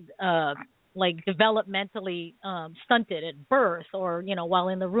like developmentally stunted at birth, or while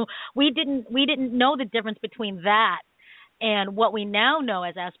in the room. We didn't know the difference between that and what we now know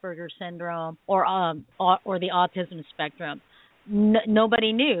as Asperger's syndrome or the autism spectrum.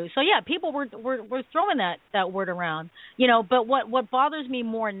 Nobody knew. So yeah, people were throwing that word around, but what bothers me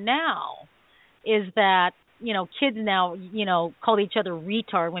more now is that kids now call each other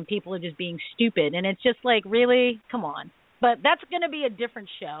retard when people are just being stupid, and it's just like, really, come on. But that's going to be a different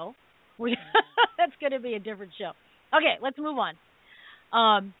show. That's going to be a different show. Okay, let's move on.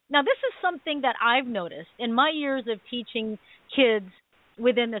 Now, this is something that I've noticed in my years of teaching kids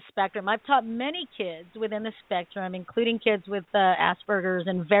within the spectrum. I've taught many kids within the spectrum, including kids with Asperger's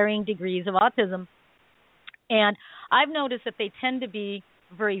and varying degrees of autism. And I've noticed that they tend to be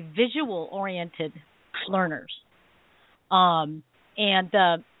very visual-oriented learners. And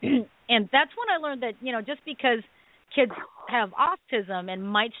that's when I learned that, just because kids have autism and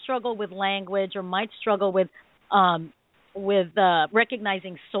might struggle with language or might struggle with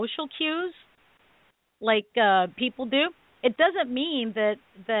recognizing social cues like people do, it doesn't mean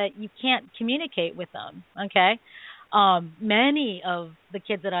that you can't communicate with them, okay? Many of the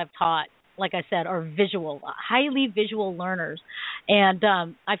kids that I've taught, like I said, are highly visual learners. And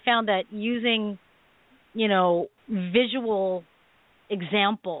I found that using, visual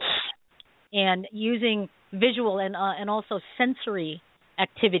examples and using visual and also sensory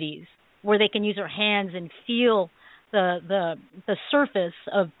activities where they can use their hands and feel the surface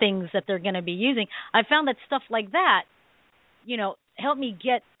of things that they're going to be using. I found that stuff like that, help me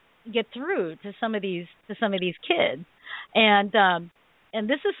get through to some of these kids. And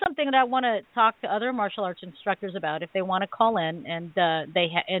this is something that I want to talk to other martial arts instructors about if they want to call in, and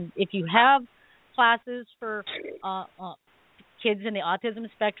and if you have classes for kids in the autism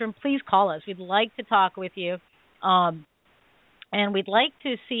spectrum, please call us. We'd like to talk with you, and we'd like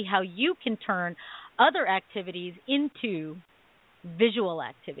to see how you can turn other activities into visual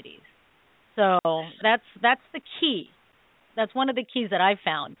activities. So that's the key. That's one of the keys that I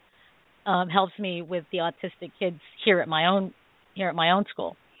found helps me with the autistic kids here at my own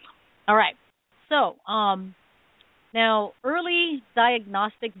school. All right. So now, early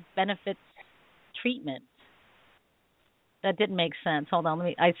diagnostic benefits treatment. That didn't make sense. Hold on,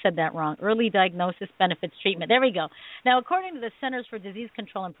 I said that wrong. Early diagnosis benefits treatment. There we go. Now, according to the Centers for Disease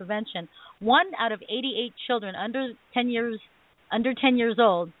Control and Prevention, 1 out of 88 children under 10 years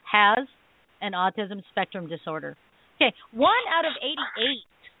old has an autism spectrum disorder. Okay, 1 out of 88.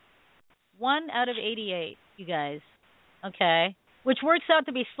 1 out of 88, you guys. Okay, which works out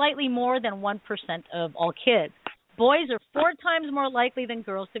to be slightly more than 1% of all kids. Boys are 4 times more likely than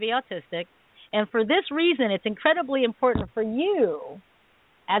girls to be autistic. And for this reason, it's incredibly important for you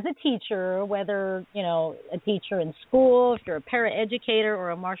as a teacher, whether, a teacher in school, if you're a paraeducator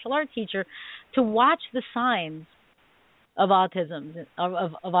or a martial art teacher, to watch the signs of autism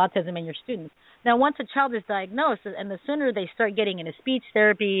in your students. Now, once a child is diagnosed, and the sooner they start getting into speech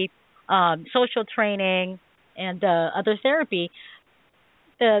therapy, social training, and other therapy,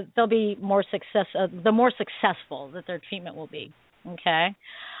 they'll be more the more successful that their treatment will be. Okay.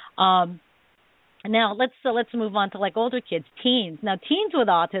 Now let's move on to like older kids, teens. Now, teens with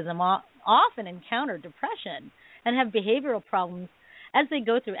autism often encounter depression and have behavioral problems as they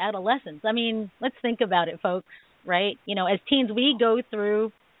go through adolescence. I mean, let's think about it, folks. Right? As teens, we go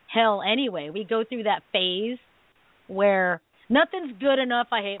through hell anyway. We go through that phase where nothing's good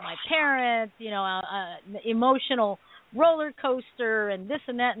enough. I hate my parents. Emotional roller coaster and this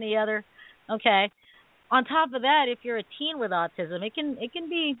and that and the other. Okay. On top of that, if you're a teen with autism, it can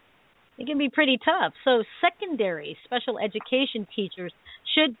be pretty tough. So secondary special education teachers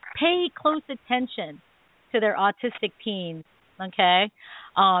should pay close attention to their autistic teens, okay?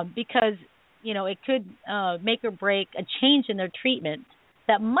 Because, it could make or break a change in their treatment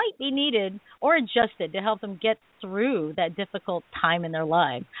that might be needed or adjusted to help them get through that difficult time in their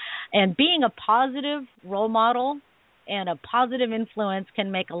lives. And being a positive role model and a positive influence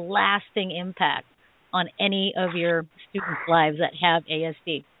can make a lasting impact on any of your students' lives that have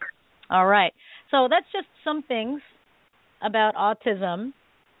ASD. All right. So that's just some things about autism,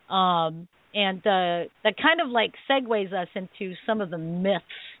 and that kind of like segues us into some of the myths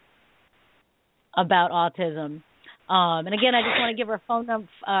about autism. And again, I just want to give our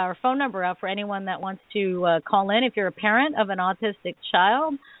phone number out for anyone that wants to call in. If you're a parent of an autistic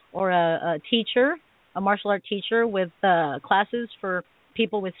child or a teacher, a martial art teacher with classes for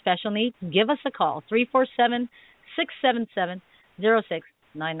people with special needs, give us a call,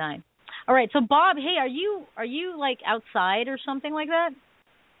 347-677-0699. All right, so Bob, hey, are you like outside or something like that?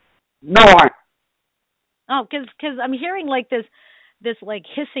 No, Oh, because I'm hearing like this this like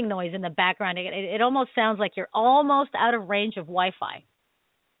hissing noise in the background. It almost sounds like you're almost out of range of Wi-Fi.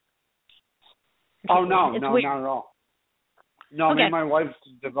 Oh no, it's no, weird. not at all. No, Okay. me and my wife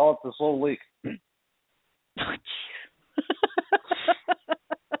developed this little leak.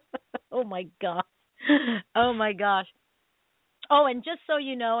 Oh my gosh. Oh my gosh. Oh, and just so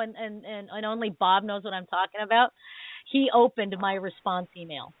you know, and only Bob knows what I'm talking about, he opened my response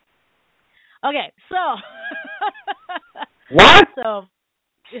email. Okay, so what? So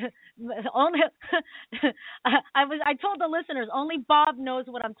only I told the listeners only Bob knows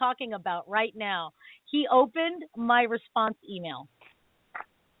what I'm talking about right now. He opened my response email.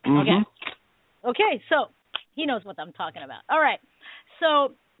 Mm-hmm. Okay, so he knows what I'm talking about. All right.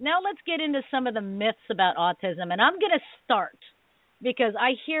 So now let's get into some of the myths about autism. And I'm going to start because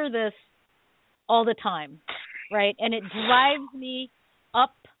I hear this all the time, right? And it drives me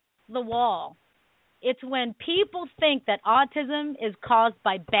up the wall. It's when people think that autism is caused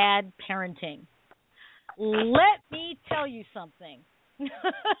by bad parenting. Let me tell you something.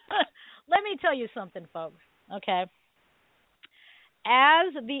 Let me tell you something, folks, okay?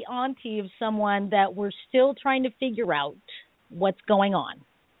 As the auntie of someone that we're still trying to figure out what's going on,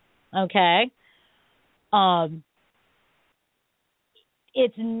 okay?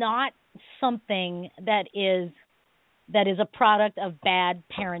 It's not something that is a product of bad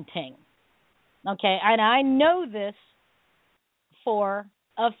parenting, okay? And I know this for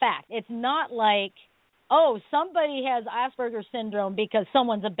a fact. It's not like, oh, somebody has Asperger's syndrome because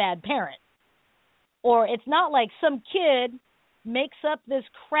someone's a bad parent. Or it's not like some kid makes up this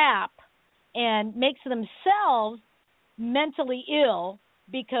crap and makes themselves mentally ill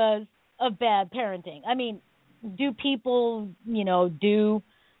because of bad parenting. I mean, do people, do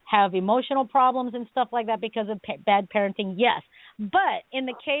have emotional problems and stuff like that because of bad parenting? Yes. But in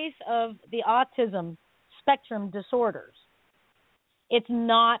the case of the autism spectrum disorders, it's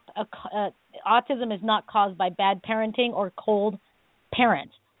not autism is not caused by bad parenting or cold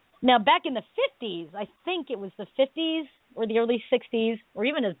parents. Now, back in the 50s, I think it was the 50s or the early 60s, or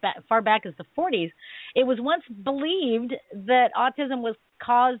even as far back as the 40s, it was once believed that autism was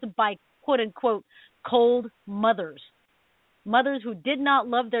caused by, quote-unquote, cold mothers, mothers who did not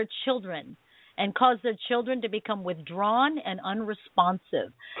love their children and caused their children to become withdrawn and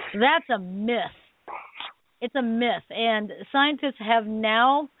unresponsive. That's a myth. It's a myth, and scientists have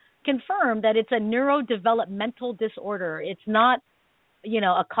now confirmed that it's a neurodevelopmental disorder. It's not,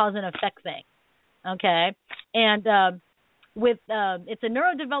 a cause and effect thing, okay? And it's a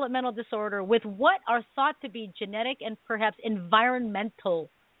neurodevelopmental disorder with what are thought to be genetic and perhaps environmental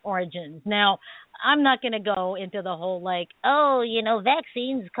origins. Now, I'm not going to go into the whole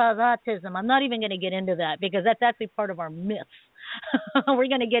vaccines cause autism. I'm not even going to get into that because that's actually part of our myths. We're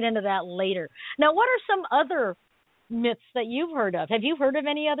going to get into that later. Now, what are some other myths that you've heard of? Have you heard of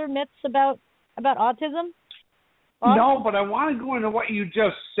any other myths about autism? No, but I want to go into what you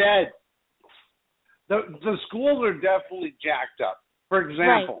just said. The schools are definitely jacked up. For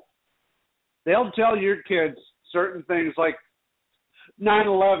example, They'll tell your kids certain things like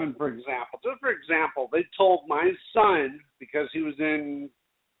 9/11, for example. Just for example, they told my son, because he was in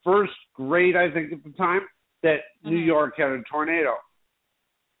first grade, I think at the time, that New York had a tornado.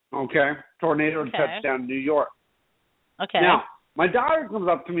 Okay? Tornado touched down New York. Okay. Now, my daughter comes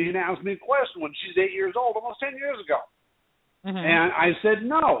up to me and asks me a question when she's 8 years old, almost 10 years ago. Mm-hmm. And I said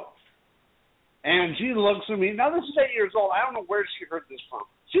no. And she looks at me. Now, this is 8 years old. I don't know where she heard this from.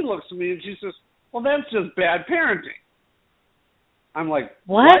 She looks at me and she says, well, that's just bad parenting. I'm like,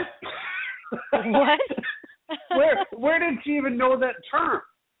 what? What? Where did she even know that term?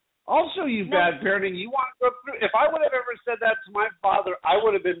 I'll show you bad parenting. You want to go through? If I would have ever said that to my father, I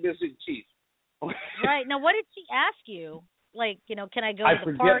would have been missing teeth. Right. Now, what did she ask you? Like, can I go I to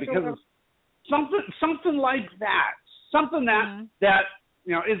the forget park? Because something like that. Something that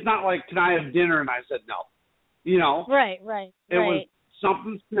it's not like, can I have dinner? And I said no. Right. It was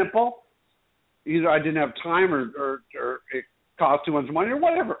something simple. Either I didn't have time or it cost too much money or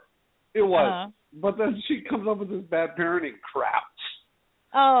whatever it was. But then she comes up with this bad parenting crap.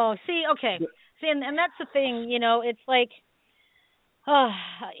 Oh, see, okay. See, and that's the thing, it's like,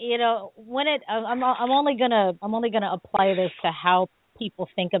 when I'm only gonna apply this to how people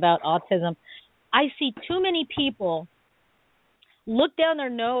think about autism. I see too many people look down their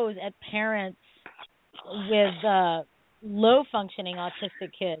nose at parents with low functioning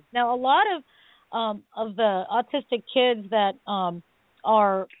autistic kids. Now, a lot of the autistic kids that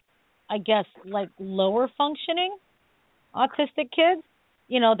are, I guess, like lower functioning autistic kids,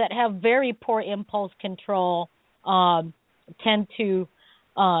 that have very poor impulse control, tend to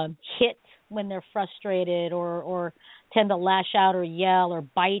hit when they're frustrated or tend to lash out or yell or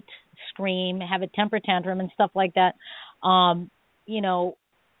bite, scream, have a temper tantrum and stuff like that. You know,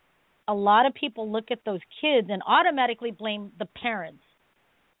 a lot of people look at those kids and automatically blame the parents.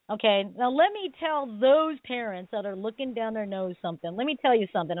 Okay, now let me tell those parents that are looking down their nose something. Let me tell you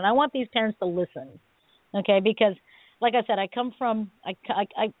something, and I want these parents to listen. Okay, because like I said, I come from,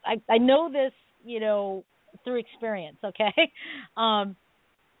 I know this, you know, through experience. Okay, it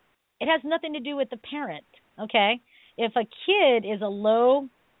has nothing to do with the parent. Okay, if a kid is low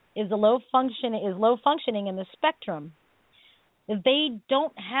functioning in the spectrum, if they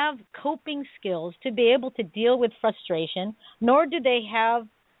don't have coping skills to be able to deal with frustration, nor do they have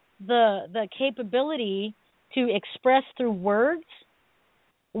the capability to express through words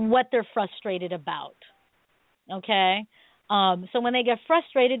what they're frustrated about. Okay? So when they get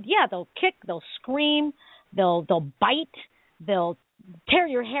frustrated, yeah, they'll kick, they'll scream, they'll bite, they'll tear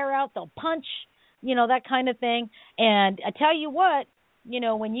your hair out, they'll punch, you know, that kind of thing. And I tell you what, you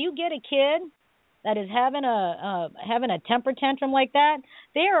know, when you get a kid that is having a temper tantrum like that,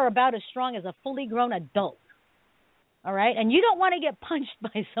 they are about as strong as a fully grown adult. All right, and you don't want to get punched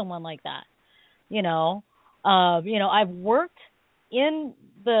by someone like that. You know, I've worked in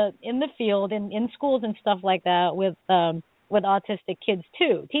the field in schools and stuff like that with autistic kids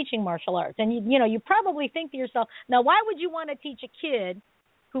too, teaching martial arts. And you probably think to yourself, now why would you want to teach a kid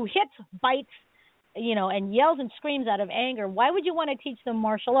who hits, bites, you know, and yells and screams out of anger? Why would you want to teach them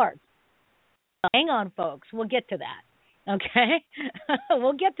martial arts? Hang on, folks. We'll get to that. Okay,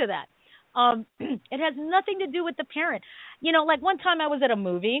 we'll get to that. It has nothing to do with the parent. You know, like one time I was at a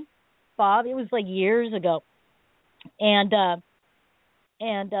movie, Bob, it was like years ago, and a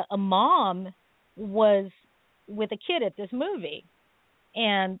mom was with a kid at this movie,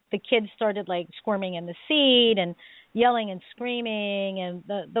 and the kid started like squirming in the seat and yelling and screaming, and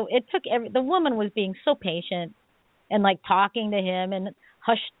the woman was being so patient and like talking to him in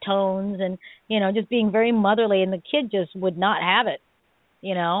hushed tones and, you know, just being very motherly, and the kid just would not have it,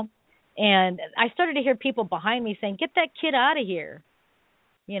 you know. And I started to hear people behind me saying, get that kid out of here.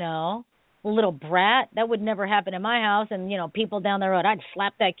 You know, a little brat. That would never happen in my house. And, you know, people down the road, I'd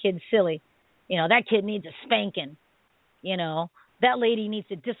slap that kid silly. You know, that kid needs a spanking. You know, that lady needs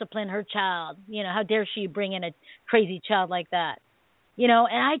to discipline her child. You know, how dare she bring in a crazy child like that? You know,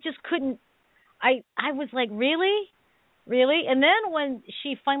 and I just couldn't. I was like, really? Really? And then when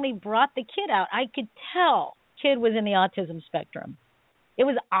she finally brought the kid out, I could tell kid was in the autism spectrum. It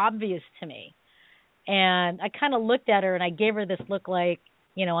was obvious to me. And I kind of looked at her and I gave her this look like,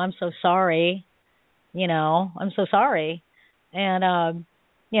 you know, I'm so sorry. You know, I'm so sorry. And,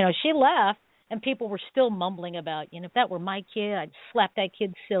 you know, she left and people were still mumbling about, you know, if that were my kid, I'd slap that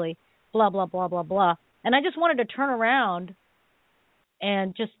kid silly, blah, blah, blah, blah, blah. And I just wanted to turn around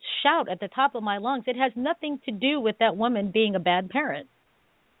and just shout at the top of my lungs. It has nothing to do with that woman being a bad parent.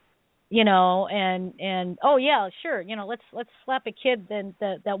 You know, and oh yeah, sure, you know, let's slap a kid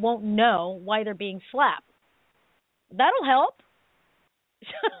that won't know why they're being slapped. That'll help.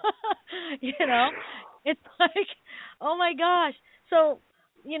 You know, it's like, oh my gosh. So,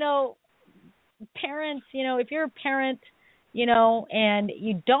 you know, parents, you know, if you're a parent, you know, and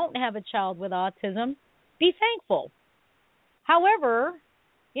you don't have a child with autism, be thankful. However,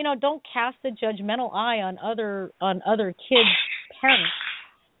 you know, don't cast a judgmental eye on other kids' parents.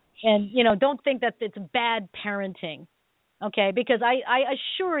 And, you know, don't think that it's bad parenting, okay? Because I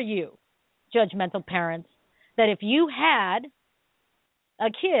assure you, judgmental parents, that if you had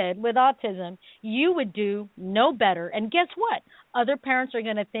a kid with autism, you would do no better. And guess what? Other parents are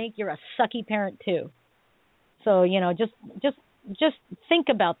going to think you're a sucky parent too. So, you know, just think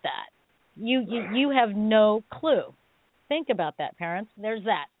about that. You have no clue. Think about that, parents. There's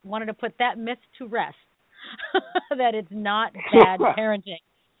that. Wanted to put that myth to rest, that it's not bad parenting.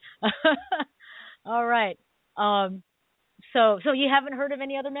 All right. So you haven't heard of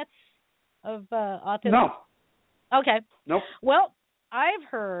any other myths of autism? No. Okay. Nope. Well, I've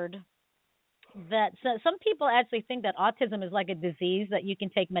heard that some people actually think that autism is like a disease that you can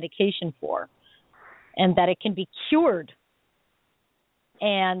take medication for, and that it can be cured.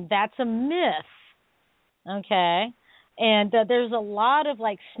 And that's a myth. Okay. And there's a lot of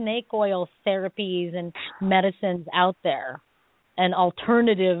like snake oil therapies and medicines out there, and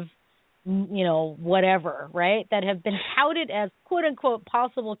alternative, you know, whatever, right, that have been touted as quote-unquote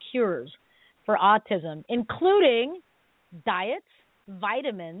possible cures for autism, including diets,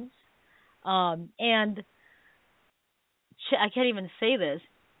 vitamins, and I can't even say this,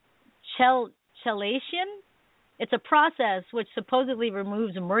 chelation. It's a process which supposedly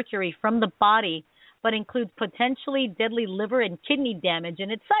removes mercury from the body, but includes potentially deadly liver and kidney damage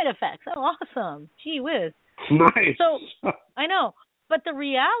and its side effects. Oh, awesome. Gee whiz. Nice. So, I know. But the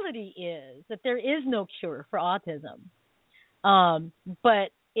reality is that there is no cure for autism.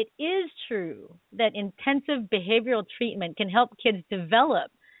 But it is true that intensive behavioral treatment can help kids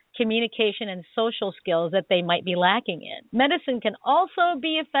develop communication and social skills that they might be lacking in. Medicine can also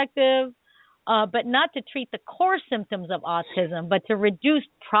be effective, but not to treat the core symptoms of autism, but to reduce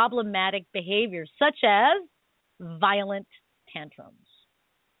problematic behaviors such as violent tantrums.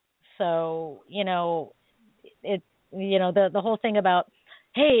 So, it's, the whole thing about,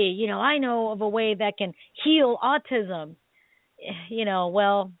 hey, I know of a way that can heal autism.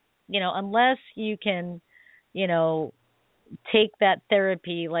 Unless you can, take that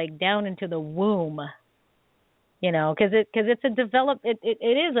therapy like down into the womb, because it's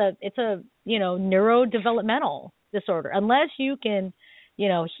a neurodevelopmental disorder. Unless you can,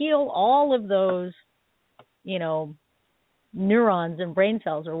 heal all of those, neurons and brain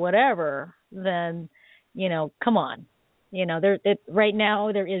cells or whatever, then, come on, right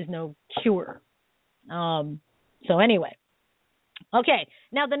now there is no cure. So anyway. Okay,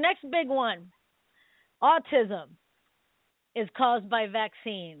 now the next big one, autism is caused by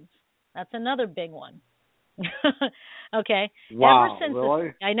vaccines. That's another big one. Okay. Wow, Ever since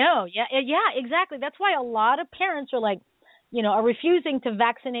really? I know. Yeah, exactly. That's why a lot of parents are refusing to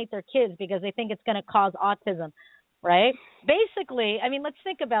vaccinate their kids because they think it's going to cause autism, right? Basically, let's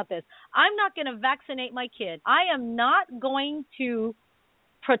think about this. I'm not going to vaccinate my kid. I am not going to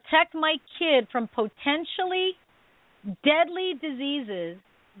protect my kid from potentially deadly diseases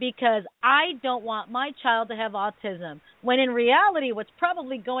because I don't want my child to have autism. When in reality, what's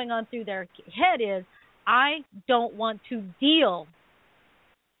probably going on through their head is, I don't want to deal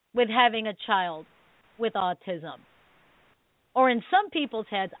with having a child with autism. Or in some people's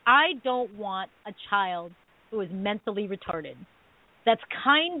heads, I don't want a child who is mentally retarded. That's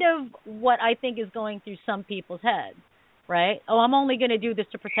kind of what I think is going through some people's heads, right? Oh, I'm only going to do this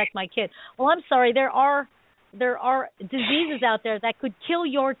to protect my kid. Well, I'm sorry, there are diseases out there that could kill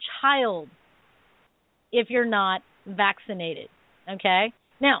your child if you're not vaccinated, okay?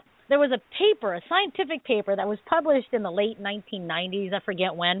 Now, there was a scientific paper that was published in the late 1990s. I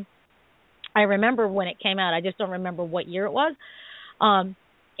forget when. I remember when it came out. I just don't remember what year it was. And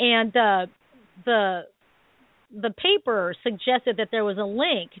the paper suggested that there was a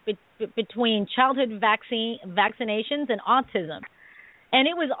link between childhood vaccinations and autism. And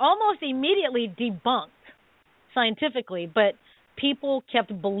it was almost immediately debunked scientifically, but people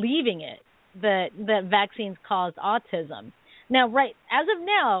kept believing it, that vaccines caused autism. Now, right, as of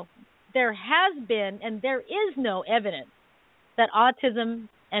now, there has been and there is no evidence that autism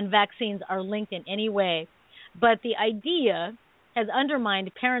and vaccines are linked in any way, but the idea has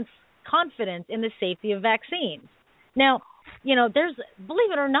undermined parents' confidence in the safety of vaccines. Now, there's,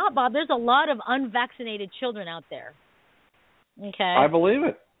 believe it or not, Bob, there's a lot of unvaccinated children out there. Okay? I believe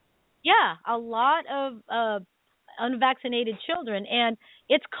it. Yeah, a lot of unvaccinated children, and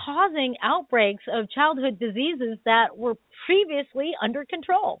it's causing outbreaks of childhood diseases that were previously under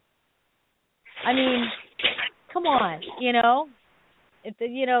control. Come on, if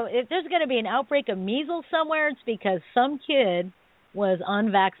there's going to be an outbreak of measles somewhere, it's because some kid was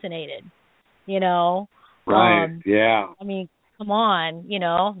unvaccinated, Right, yeah. Come on,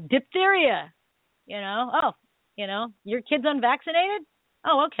 diphtheria, your kid's unvaccinated?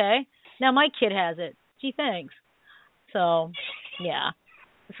 Oh, okay. Now my kid has it. Gee, thanks. So, yeah.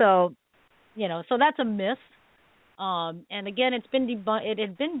 So that's a myth. And again, it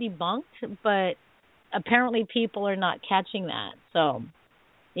had been debunked, but apparently people are not catching that. So,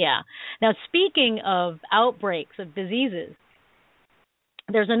 yeah. Now, speaking of outbreaks of diseases,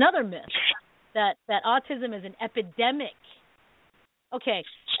 there's another myth that autism is an epidemic. Okay.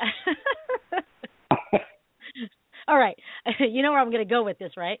 All right. You know where I'm going to go with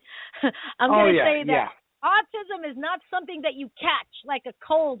this, right? I'm going to say that autism is not something that you catch like a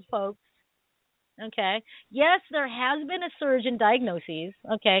cold, folks. Okay. Yes, there has been a surge in diagnoses.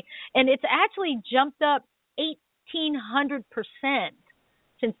 Okay. And it's actually jumped up 1,800%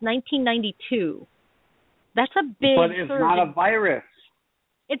 since 1992. That's a big surge. But it's not a virus.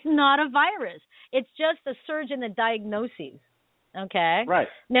 It's not a virus. It's just a surge in the diagnoses. Okay. Right.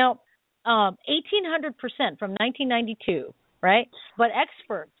 Now, 1,800% from 1992, right? But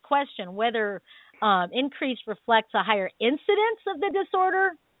experts question whether increase reflects a higher incidence of the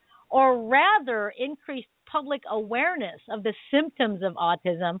disorder or rather increased public awareness of the symptoms of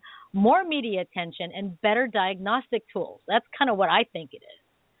autism, more media attention, and better diagnostic tools. That's kind of what I think it is.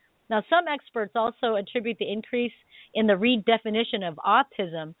 Now, some experts also attribute the increase in the redefinition of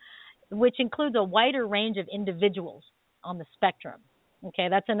autism, which includes a wider range of individuals on the spectrum. Okay,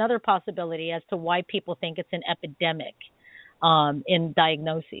 that's another possibility as to why people think it's an epidemic in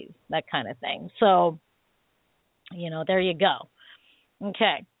diagnoses, that kind of thing. So, there you go.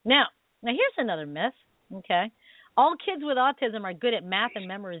 Okay, now here's another myth. Okay, all kids with autism are good at math and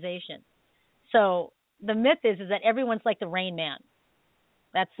memorization. So the myth is that everyone's like the Rain Man.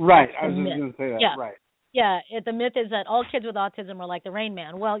 That's right. That's I was just going to say that. Yeah. Right. Yeah, the myth is that all kids with autism are like the Rain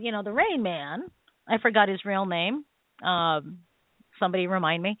Man. Well, the Rain Man, I forgot his real name. Somebody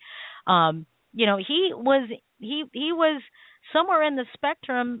remind me. He was somewhere in the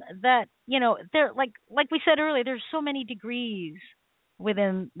spectrum that, there, like we said earlier, there's so many degrees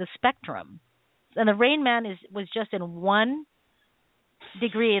within the spectrum. And the Rain Man was just in one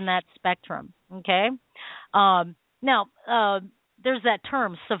degree in that spectrum, okay? Now, there's that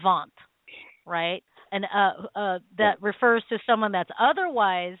term, savant, right? And that refers to someone that's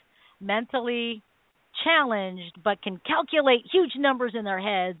otherwise mentally challenged but can calculate huge numbers in their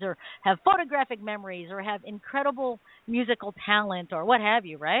heads or have photographic memories or have incredible musical talent or what have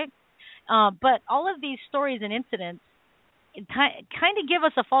you, right? But all of these stories and incidents kind of give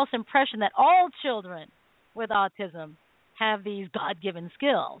us a false impression that all children with autism have these God-given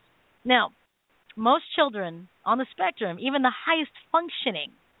skills. Now, most children on the spectrum, even the highest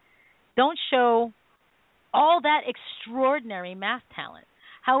functioning, don't show all that extraordinary math talent.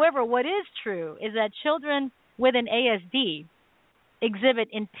 However, what is true is that children with an ASD exhibit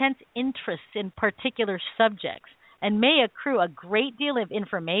intense interest in particular subjects and may accrue a great deal of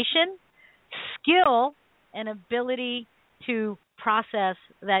information, skill, and ability to process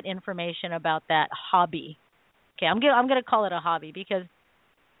that information about that hobby. Okay, I'm going to call it a hobby because,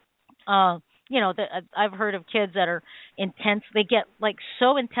 I've heard of kids that are intense. They get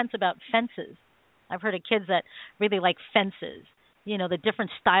so intense about fences. I've heard of kids that really like fences. The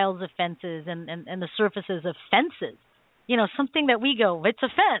different styles of fences and the surfaces of fences. Something that we go, it's a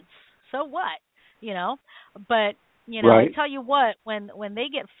fence. So what? But right. I tell you what, when they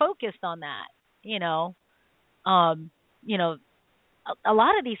get focused on that, a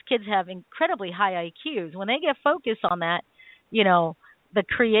lot of these kids have incredibly high IQs. When they get focused on that, the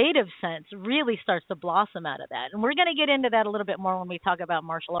creative sense really starts to blossom out of that. And we're going to get into that a little bit more when we talk about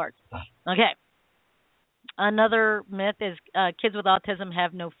martial arts. Okay. Another myth is kids with autism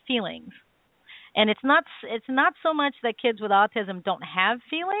have no feelings. And it's not so much that kids with autism don't have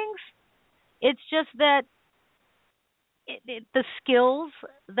feelings. It's just that the skills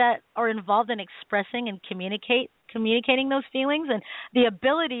that are involved in expressing and communicating those feelings and the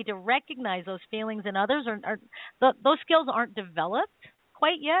ability to recognize those feelings in others those skills aren't developed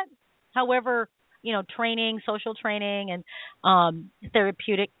quite yet. However, training, social training, and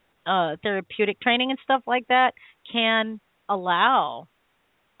therapeutic training and stuff like that can allow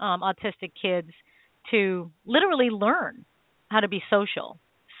autistic kids to literally learn how to be social.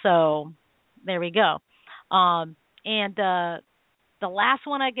 So there we go. And the last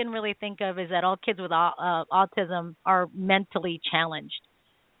one I can really think of is that all kids with autism are mentally challenged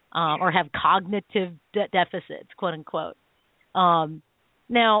or have cognitive deficits, quote unquote.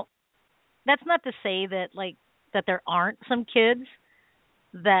 Now, that's not to say that that there aren't some kids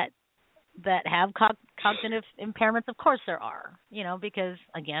that have cognitive impairments. Of course there are, because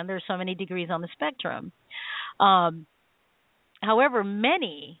again, there's so many degrees on the spectrum. However,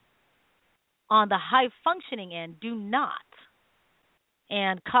 many on the high functioning end do not.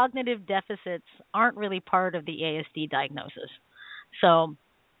 And cognitive deficits aren't really part of the ASD diagnosis. So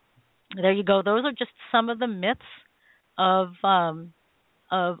there you go. Those are just some of the myths of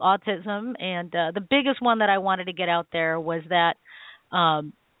autism. And the biggest one that I wanted to get out there was that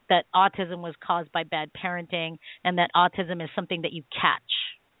that autism was caused by bad parenting and that autism is something that you catch,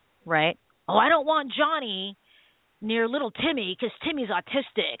 right? Oh, I don't want Johnny near little Timmy because Timmy's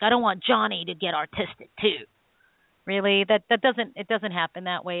autistic. I don't want Johnny to get autistic too. Really, that doesn't happen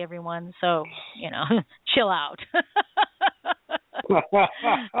that way, everyone. So, chill out.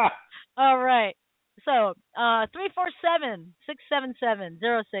 All right. So,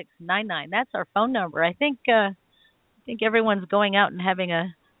 347-677-0699. That's our phone number. I think everyone's going out and having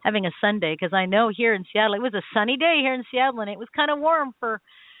a Sunday because I know here in Seattle it was a sunny day here in Seattle and it was kind of warm for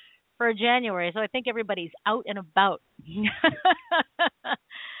January. So I think everybody's out and about.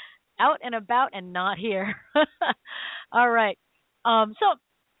 Out and about and not here. All right. So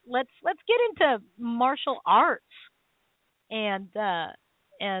let's get into martial arts and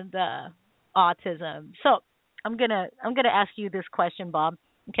autism. So I'm gonna ask you this question, Bob.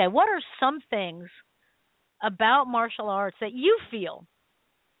 Okay, what are some things about martial arts that you feel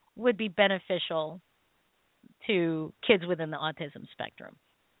would be beneficial to kids within the autism spectrum?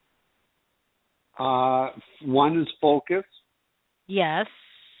 One is focus. Yes,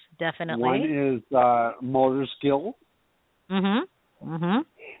 definitely. One is motor skill. Definitely.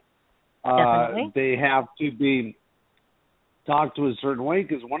 They have to be taught to a certain way,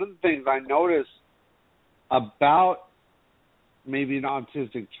 because one of the things I notice about maybe an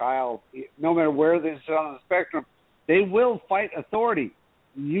autistic child, no matter where they sit on the spectrum, they will fight authority.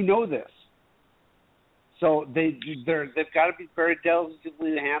 You know this. So they've got to be very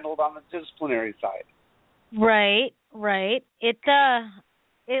delicately handled on the disciplinary side. Right. It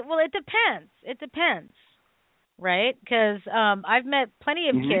depends. It depends, right? Because I've met plenty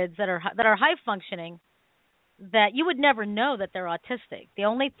of kids that are high functioning that you would never know that they're autistic. The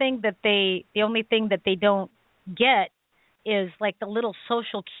only thing that they don't get is like the little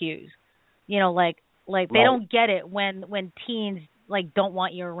social cues, like they don't get it when teens like don't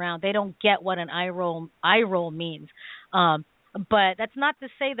want you around. They don't get what an eye roll means. But that's not to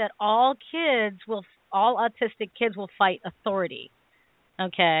say that all autistic kids will fight authority.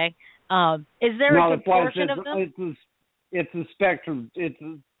 Okay. Is there a good portion of them? It's the spectrum. It's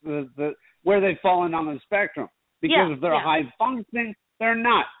the where they fall in on the spectrum. Because if they're high functioning, they're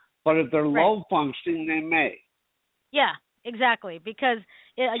not. But if they're low functioning, they may. Yeah, exactly. Because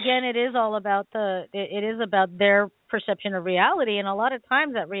it is all about it is about their perception of reality, and a lot of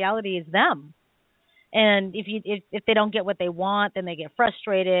times that reality is them. And if they don't get what they want, then they get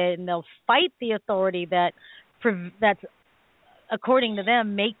frustrated and they'll fight the authority that's according to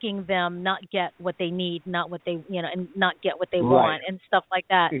them making them not get what they need, not what they and not get what they want and stuff like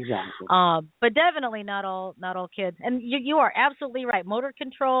that. Exactly. But definitely not all kids. And you are absolutely right. Motor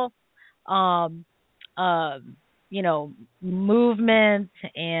control, movement,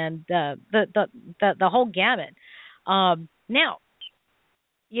 and the whole gamut. Now,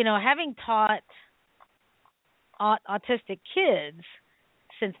 having taught autistic kids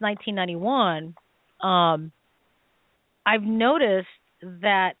since 1991, I've noticed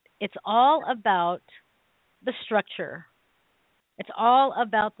that it's all about the structure. It's all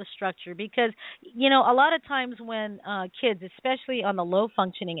about the structure because, a lot of times when kids, especially on the low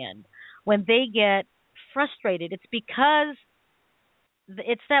functioning end, when they get frustrated, it's because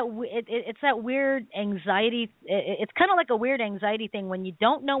it's that weird anxiety. It's kind of like a weird anxiety thing when you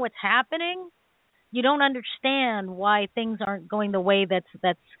don't know what's happening. You don't understand why things aren't going the way that's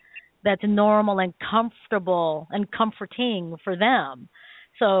normal and comfortable and comforting for them.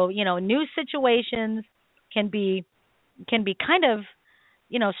 So, new situations can be kind of,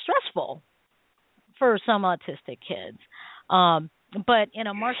 stressful for some autistic kids. But in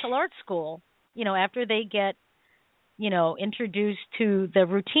a martial arts school, after they get, introduced to the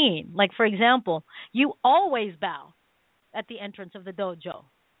routine, like, for example, you always bow at the entrance of the dojo.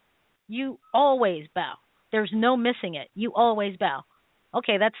 You always bow. There's no missing it. You always bow.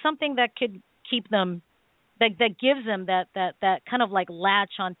 Okay, that's something that could keep them, that gives them that kind of like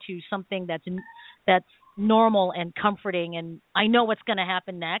latch onto something that's normal and comforting, and I know what's going to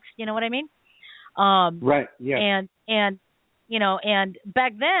happen next. You know what I mean? Right. Yeah. And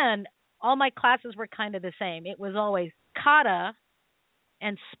back then, all my classes were kind of the same. It was always kata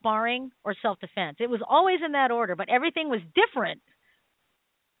and sparring or self-defense. It was always in that order, but everything was different,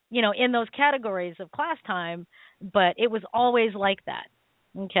 in those categories of class time, but it was always like that.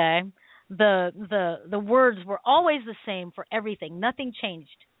 Okay. The words were always the same for everything. Nothing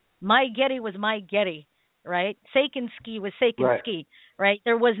changed. My Getty was my Getty, right? Seiken ski was Seiken ski, right?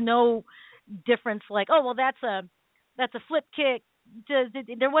 There was no difference like, oh, well, that's a flip kick.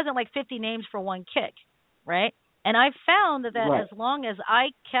 There wasn't like 50 names for one kick, right? And I found that as long as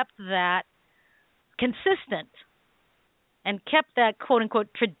I kept that consistent and kept that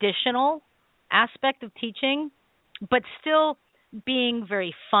quote-unquote traditional aspect of teaching, but still being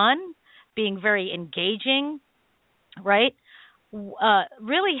very fun, being very engaging, right,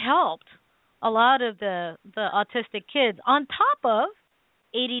 really helped a lot of the autistic kids on top of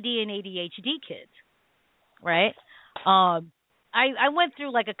ADD and ADHD kids, right? I went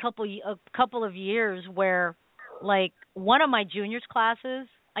through like a couple of years where like one of my juniors classes,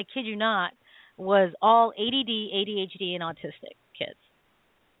 I kid you not, was all ADD, ADHD, and autistic kids.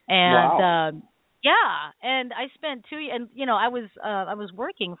 And and I spent 2 years, and I was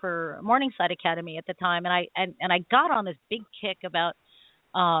working for Morningside Academy at the time, and I got on this big kick about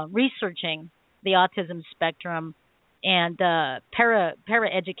researching the autism spectrum and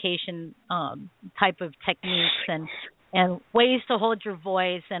paraeducation type of techniques and ways to hold your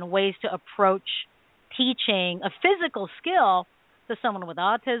voice and ways to approach teaching a physical skill to someone with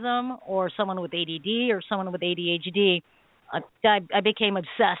autism or someone with ADD or someone with ADHD. I became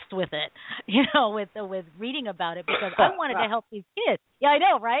obsessed with it, with reading about it because I wanted to help these kids. Yeah, I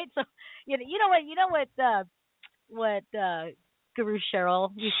know, right? So, what guru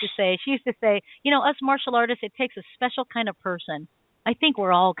Cheryl used to say, us martial artists, it takes a special kind of person. I think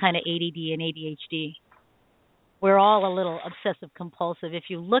we're all kind of ADD and ADHD. We're all a little obsessive compulsive. If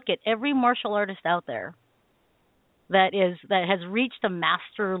you look at every martial artist out there that has reached a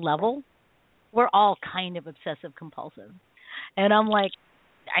master level, we're all kind of obsessive compulsive. And I'm like,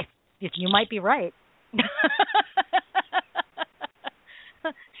 you might be right.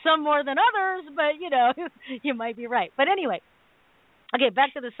 Some more than others, but you might be right. But anyway, okay,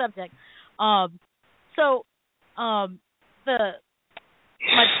 back to the subject. My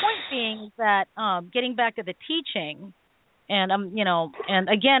point being is that getting back to the teaching, and and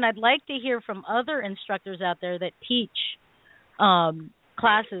again, I'd like to hear from other instructors out there that teach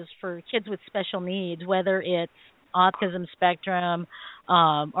classes for kids with special needs, whether it's Autism Spectrum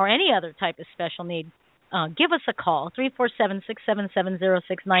or any other type of special need. Give us a call,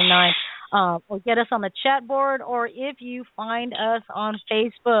 347-677-0699, or get us on the chat board, or if you find us on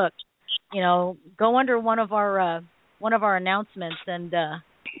Facebook, go under one of our announcements and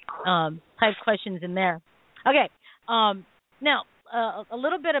type questions in there. Okay. Now, a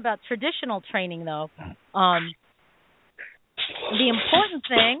little bit about traditional training, though. The important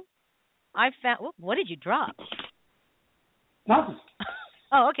thing I found. What did you drop? Nothing.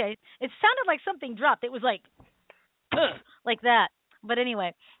 Oh, okay. It sounded like something dropped. It was like that. But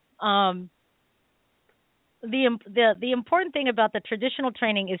anyway, the important thing about the traditional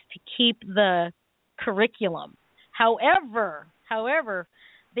training is to keep the curriculum. However,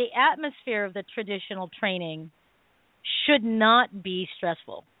 the atmosphere of the traditional training should not be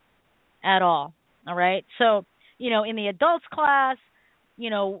stressful at all. All right? So, in the adults class,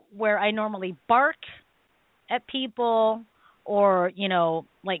 where I normally bark at people or,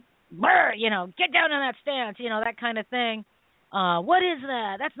 like, brr, get down in that stance, that kind of thing. What is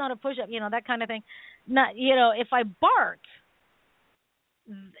that? That's not a push-up, that kind of thing. Not, if I bark,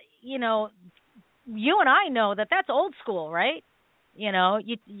 you and I know that that's old school, right?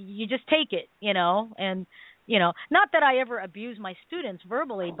 You just take it, and, not that I ever abuse my students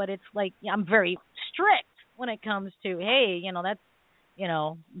verbally, but it's like I'm very strict when it comes to, hey, that's,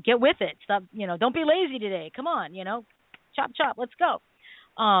 get with it. Stop, don't be lazy today. Come on, chop, chop, let's go.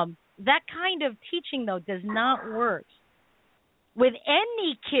 That kind of teaching, though, does not work with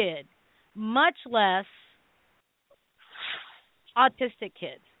any kid, much less autistic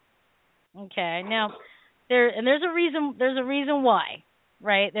kids. Okay, now there's a reason why,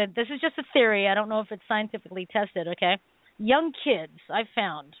 right? This is just a theory. I don't know if it's scientifically tested. Okay, young kids, I've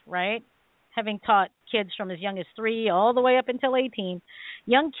found, right, having taught kids from as young as 3 all the way up until 18,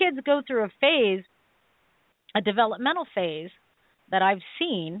 young kids go through a developmental phase that I've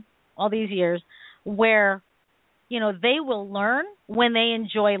seen all these years where, they will learn when they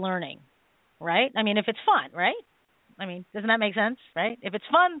enjoy learning, right? I mean, if it's fun, right? I mean, doesn't that make sense, right? If it's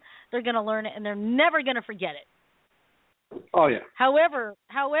fun, they're going to learn it and they're never going to forget it. Oh, yeah. However,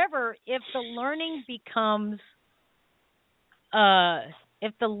 if the learning becomes,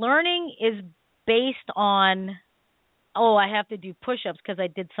 if the learning is based on, I have to do push-ups because I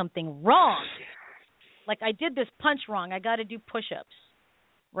did something wrong, like I did this punch wrong, I got to do push-ups,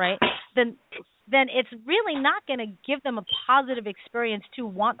 right? Then it's really not going to give them a positive experience to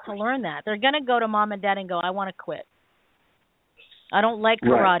want to learn that. They're going to go to mom and dad and go, I want to quit. I don't like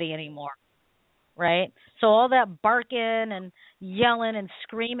karate anymore, right? So all that barking and yelling and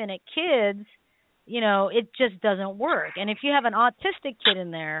screaming at kids, it just doesn't work. And if you have an autistic kid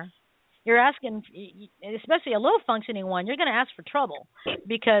in there, you're asking, especially a low-functioning one, you're going to ask for trouble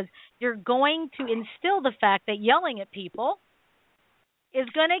because you're going to instill the fact that yelling at people is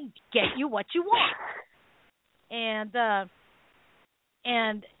going to get you what you want. And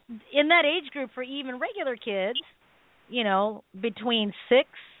in that age group for even regular kids, between 6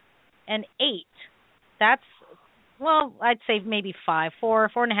 and 8, that's, I'd say maybe 5, 4,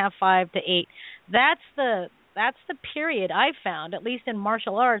 4.5, 5 to 8. That's the period I found, at least in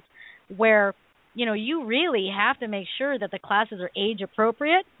martial arts, where, you really have to make sure that the classes are age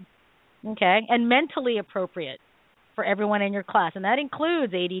appropriate, okay, and mentally appropriate for everyone in your class. And that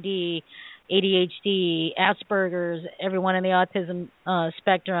includes ADD, ADHD, Asperger's, everyone in the autism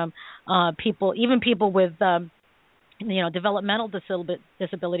spectrum, people with, developmental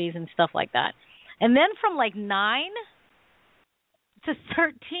disabilities and stuff like that. And then from like 9 to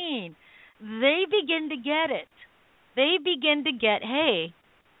 13, they begin to get it. They begin to get, hey,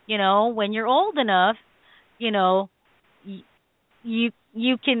 when you're old enough, you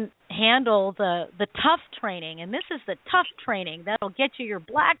can handle the tough training, and this is the tough training that'll get you your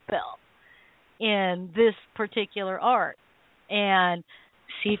black belt in this particular art. And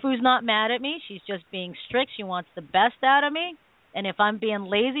Sifu's not mad at me. She's just being strict. She wants the best out of me. And if I'm being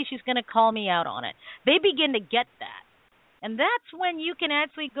lazy, she's going to call me out on it. They begin to get that. And that's when you can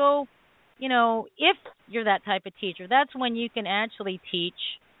actually go, if you're that type of teacher, that's when you can actually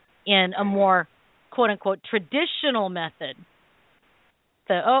teach in a more, quote-unquote, traditional method.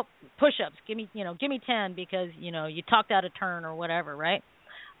 Push-ups, give me 10 because, you talked out of turn or whatever, right?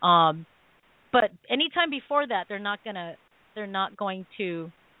 But anytime before that, they're not going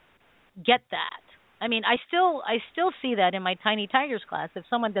to get that. I mean, I still see that in my Tiny Tigers class. If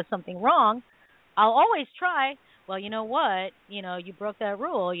someone does something wrong, I'll always try. Well, you know what? You broke that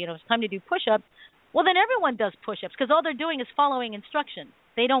rule. It's time to do push-ups. Well, then everyone does push-ups because all they're doing is following instructions.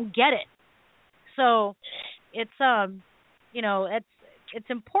 They don't get it. So it's it's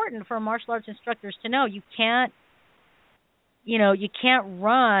important for martial arts instructors to know you can't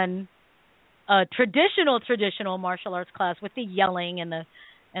run a traditional martial arts class with the yelling and the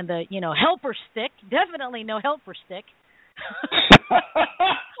helper stick. Definitely no helper stick.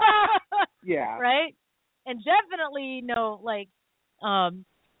 Yeah. Right? And definitely no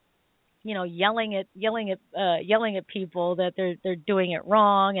yelling at people that they're doing it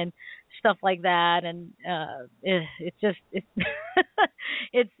wrong and stuff like that, and it's just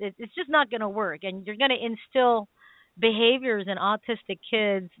not going to work. And you're going to instill behaviors in autistic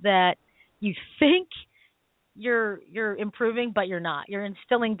kids that you think you're improving, but you're not. You're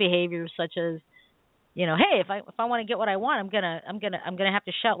instilling behaviors such as, hey, if I want to get what I want, I'm gonna have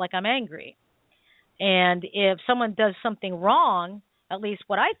to shout like I'm angry. And if someone does something wrong, at least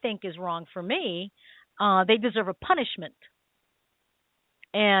what I think is wrong for me, they deserve a punishment.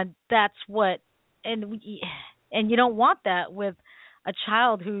 And that's and you don't want that with a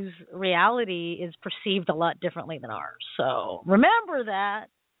child whose reality is perceived a lot differently than ours. So remember that,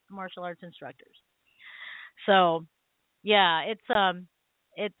 martial arts instructors. So, yeah, it's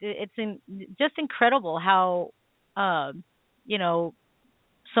just incredible how some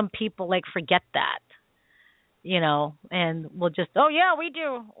people forget that. And we'll just, we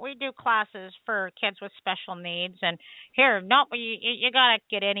do classes for kids with special needs, and here, no, you gotta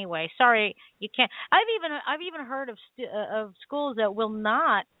get anyway. Sorry, you can't. I've even heard of schools that will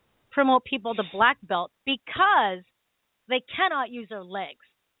not promote people to black belt because they cannot use their legs,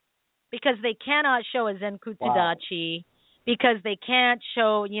 because they cannot show a Zenkutsudachi, because they can't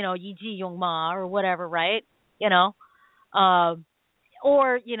show Yiji Yongma or whatever, right?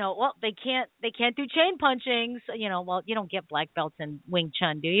 Or they can't do chain punchings. You don't get black belts in Wing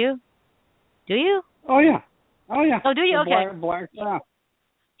Chun, do you? Do you? Oh yeah. Oh do you? The Okay. Black.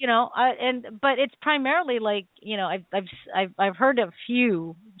 But it's primarily I've heard of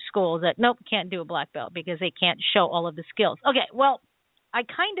few schools that can't do a black belt because they can't show all of the skills. Okay, well, I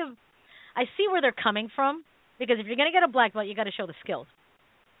see where they're coming from, because if you're going to get a black belt, you got to show the skills.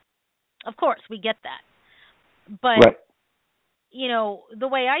 Of course, we get that. But right. The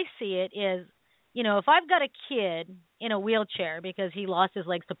way I see it is, if I've got a kid in a wheelchair because he lost his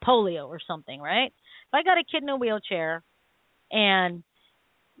legs to polio or something, right? If I got a kid in a wheelchair and,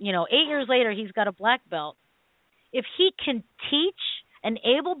 8 years later he's got a black belt, if he can teach an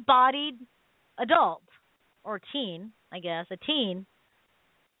able-bodied adult or teen, I guess, a teen,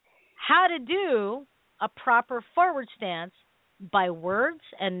 how to do a proper forward stance by words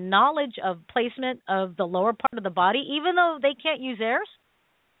and knowledge of placement of the lower part of the body, even though they can't use theirs,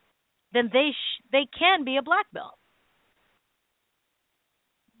 then they can be a black belt.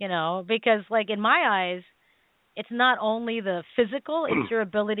 Because in my eyes, it's not only the physical, it's your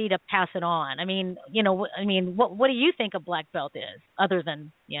ability to pass it on. What do you think a black belt is, other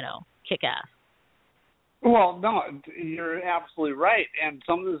than, kick ass? Well, no, you're absolutely right. And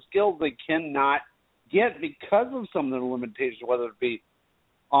some of the skills they cannot get because of some of the limitations, whether it be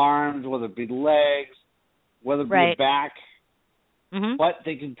arms, whether it be legs, whether it be back, but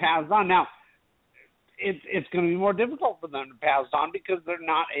they can pass on. Now, it's going to be more difficult for them to pass on because they're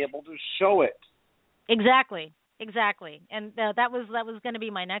not able to show it. Exactly. And that was going to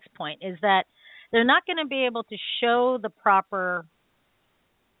be my next point, is that they're not going to be able to show the proper,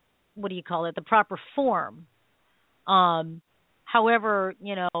 the proper form. However,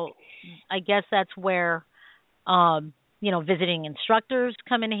 I guess that's where, visiting instructors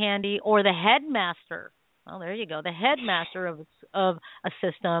come in handy, or the headmaster. Well, there you go. The headmaster of a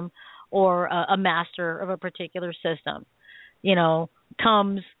system, or a master of a particular system,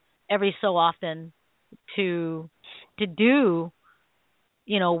 comes every so often to do,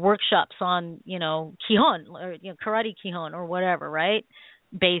 workshops on, Kihon, or karate Kihon or whatever, right?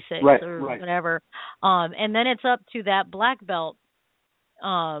 Basics or whatever. And then it's up to that black belt.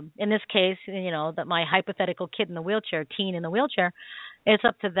 In this case, that my hypothetical kid in the wheelchair, teen in the wheelchair, it's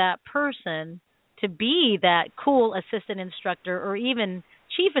up to that person to be that cool assistant instructor or even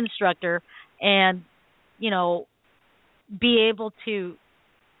chief instructor, and be able to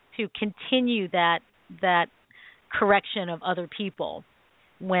continue that correction of other people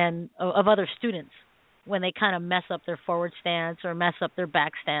of other students when they kind of mess up their forward stance or mess up their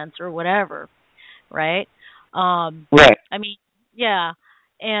back stance or whatever, right? Right. I mean, yeah,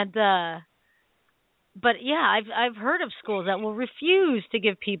 and but yeah, I've heard of schools that will refuse to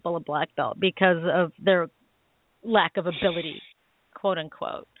give people a black belt because of their lack of ability, quote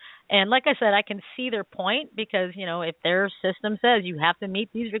unquote. And like I said, I can see their point because, if their system says you have to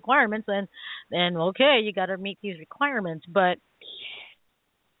meet these requirements, then okay, you got to meet these requirements. But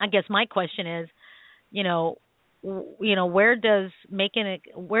I guess my question is, where does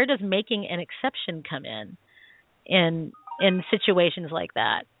making an exception come in situations like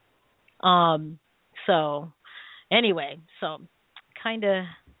that? So anyway, kind of.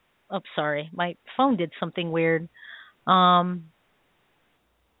 Oh, sorry, my phone did something weird.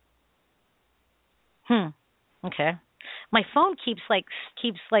 Okay. My phone keeps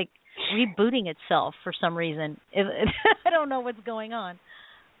rebooting itself for some reason. I don't know what's going on.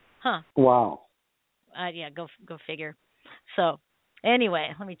 Huh. Wow. Yeah, go figure. So,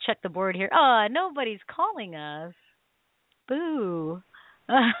 anyway, let me check the board here. Oh, nobody's calling us. Boo.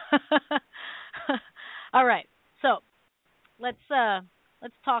 All right. So, let's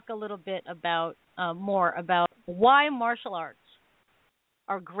talk a little bit about more about why martial arts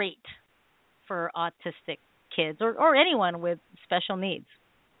are great for autistic kids or anyone with special needs.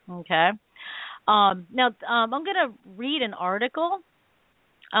 Okay. Now, I'm going to read an article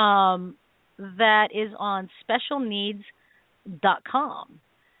that is on specialneeds.com.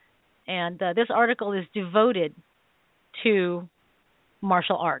 And this article is devoted to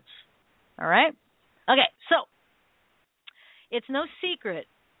martial arts. All right? Okay, so it's no secret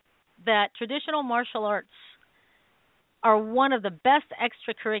that traditional martial arts are one of the best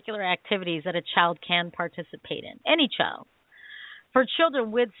extracurricular activities that a child can participate in, any child. For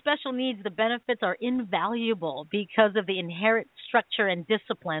children with special needs, the benefits are invaluable because of the inherent structure and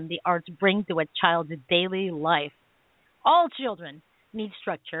discipline the arts bring to a child's daily life. All children need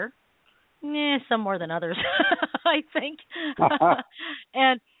structure, some more than others, I think.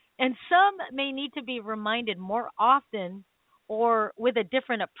 and some may need to be reminded more often or with a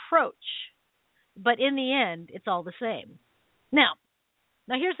different approach. But in the end, it's all the same. Now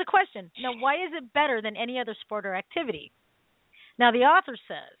here's the question. Now, why is it better than any other sport or activity? Now, the author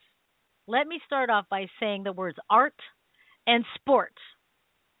says, let me start off by saying the words art and sport.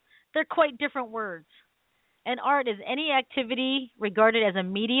 They're quite different words. And art is any activity regarded as a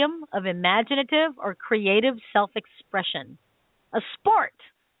medium of imaginative or creative self-expression. A sport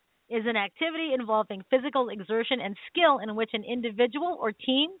is an activity involving physical exertion and skill in which an individual or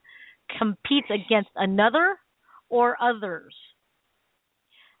team competes against another or others.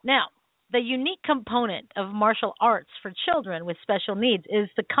 Now, the unique component of martial arts for children with special needs is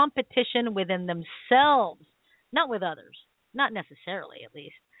the competition within themselves, not with others, not necessarily at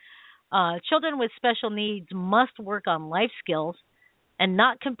least. Children with special needs must work on life skills and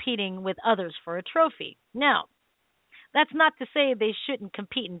not competing with others for a trophy. Now, that's not to say they shouldn't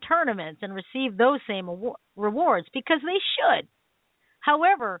compete in tournaments and receive those same rewards, because they should.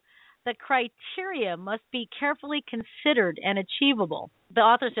 However, the criteria must be carefully considered and achievable. The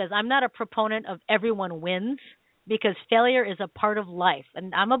author says, I'm not a proponent of everyone wins, because failure is a part of life,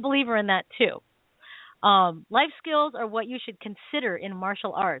 and I'm a believer in that too. Life skills are what you should consider in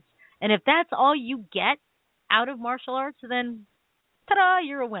martial arts, and if that's all you get out of martial arts, then ta-da,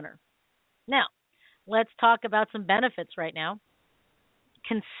 you're a winner. Now, let's talk about some benefits right now.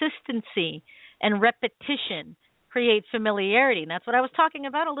 Consistency and repetition create familiarity. And that's what I was talking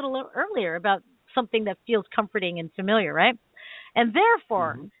about a little earlier, about something that feels comforting and familiar, right? And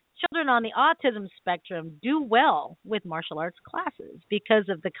therefore, children on the autism spectrum do well with martial arts classes because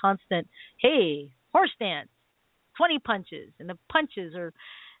of the constant, hey, horse stance, 20 punches, and the punches are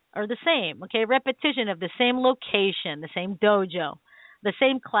the same, okay? Repetition of the same location, the same dojo, the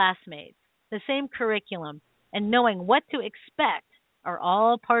same classmates, the same curriculum, and knowing what to expect are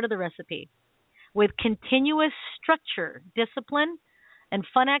all part of the recipe. With continuous structure, discipline, and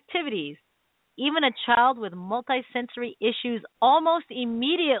fun activities, even a child with multisensory issues almost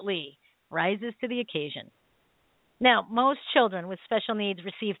immediately rises to the occasion. Now, most children with special needs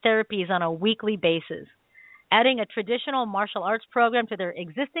receive therapies on a weekly basis. Adding a traditional martial arts program to their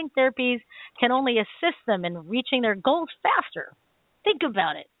existing therapies can only assist them in reaching their goals faster. Think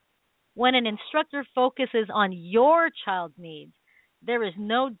about it. When an instructor focuses on your child's needs, there is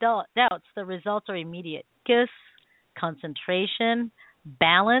no doubts the results are immediate. Focus, concentration,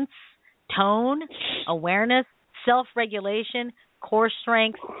 balance, tone, awareness, self-regulation, core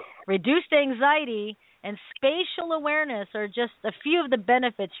strength, reduced anxiety, and spatial awareness are just a few of the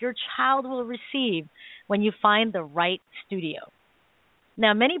benefits your child will receive when you find the right studio.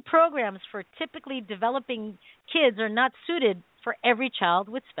 Now, many programs for typically developing kids are not suited for every child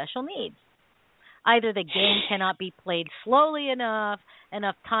with special needs. Either the game cannot be played slowly enough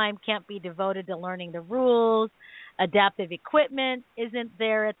time can't be devoted to learning the rules, adaptive equipment isn't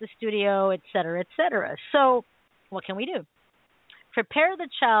there at the studio, et cetera, et cetera. So what can we do? Prepare the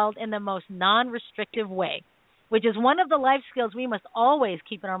child in the most non-restrictive way, which is one of the life skills we must always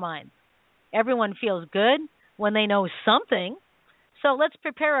keep in our minds. Everyone feels good when they know something, so let's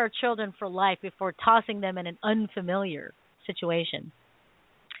prepare our children for life before tossing them in an unfamiliar situation.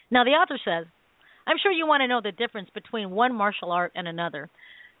 Now, the author says, I'm sure you want to know the difference between one martial art and another.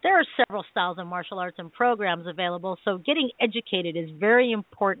 There are several styles of martial arts and programs available, so getting educated is very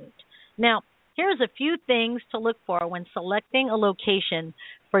important. Now, here's a few things to look for when selecting a location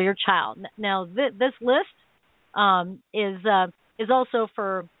for your child. Now, this list is also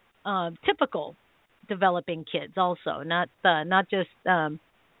for typical developing kids, also not just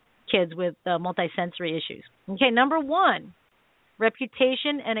kids with multisensory issues. Okay, number one,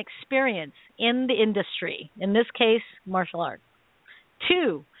 reputation and experience in the industry. In this case, martial arts.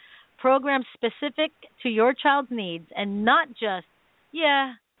 2, programs specific to your child's needs and not just,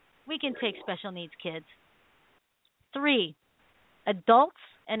 we can take special needs kids. 3, adults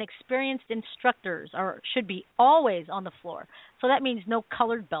and experienced instructors should be always on the floor. So that means no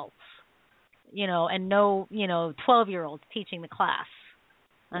colored belts, and no, 12-year-olds teaching the class.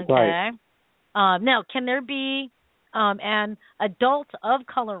 Okay. Right. Now, can there be an adult of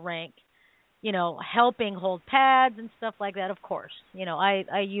color rank, helping hold pads and stuff like that? Of course.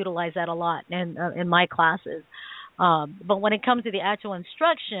 I utilize that a lot in my classes. But when it comes to the actual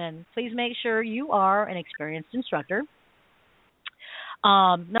instruction, please make sure you are an experienced instructor.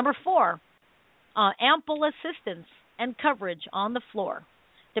 Number 4, ample assistance and coverage on the floor.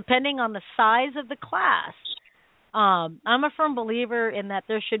 Depending on the size of the class, I'm a firm believer in that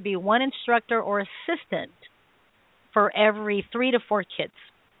there should be one instructor or assistant for every 3 to 4 kids.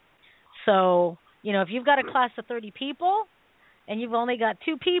 So, if you've got a class of 30 people and you've only got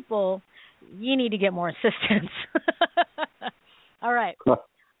 2 people, you need to get more assistance. All right.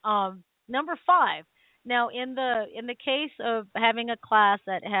 Number 5. Now, in the case of having a class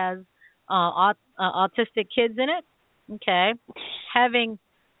that has autistic kids in it, okay, having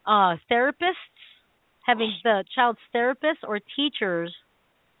therapists, having the child's therapists or teachers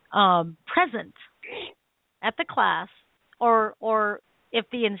present at the class, or if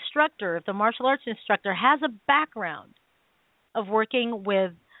the martial arts instructor has a background of working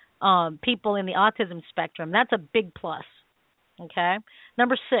with people in the autism spectrum, that's a big plus. Okay.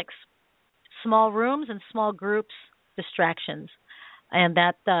 Number 6, small rooms and small groups, distractions, and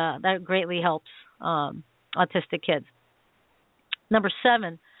that greatly helps autistic kids. Number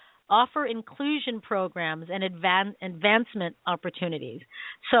 7, offer inclusion programs and advancement opportunities.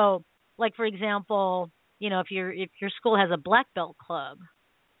 So, like for example, if your school has a black belt club,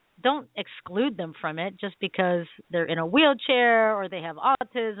 don't exclude them from it just because they're in a wheelchair or they have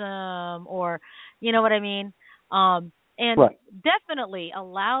autism, or you know what I mean. And right. Definitely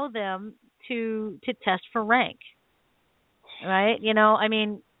allow them to test for rank. Right?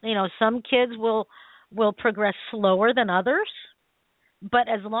 Some kids will progress slower than others, but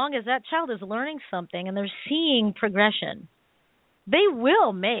as long as that child is learning something and they're seeing progression, they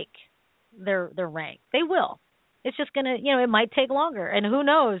will make their rank. They will. It's just gonna, it might take longer, and who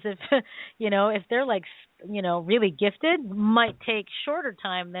knows if, if they're really gifted, might take shorter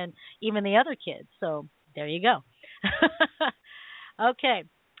time than even the other kids. So there you go. Okay,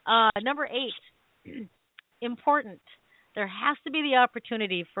 number 8, important. There has to be the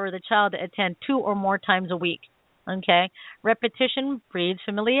opportunity for the child to attend 2 or more times a week. Okay, repetition breeds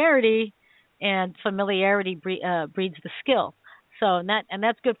familiarity, and familiarity breeds the skill. So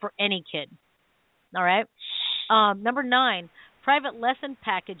that's good for any kid. All right. Number 9, private lesson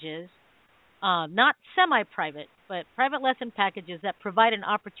packages, not semi-private, but private lesson packages that provide an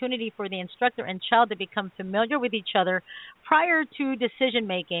opportunity for the instructor and child to become familiar with each other prior to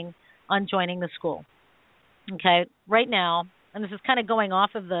decision-making on joining the school. Okay, right now, and this is kind of going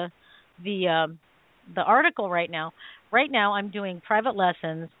off of the article right now. Right now, I'm doing private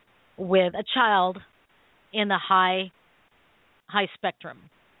lessons with a child in the high spectrum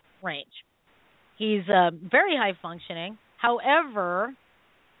range. He's very high functioning. However,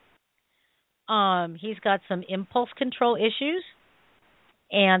 he's got some impulse control issues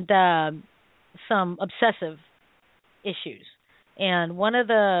and some obsessive issues. And one of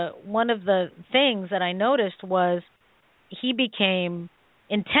the things that I noticed was he became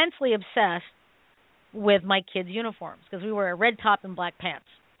intensely obsessed with my kids' uniforms because we were red top and black pants.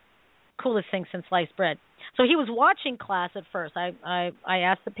 Coolest thing since sliced bread. So he was watching class at first. I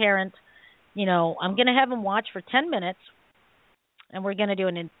asked the parent, I'm going to have him watch for 10 minutes, and we're going to do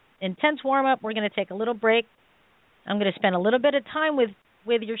an intense warm-up. We're going to take a little break. I'm going to spend a little bit of time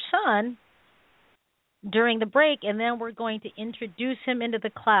with your son during the break, and then we're going to introduce him into the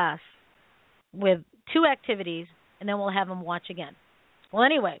class with 2 activities, and then we'll have him watch again. Well,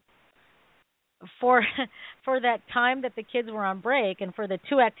 anyway, for that time that the kids were on break and for the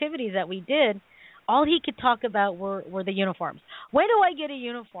 2 activities that we did, all he could talk about were the uniforms. When do I get a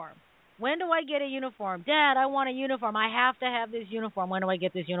uniform? When do I get a uniform? Dad, I want a uniform. I have to have this uniform. When do I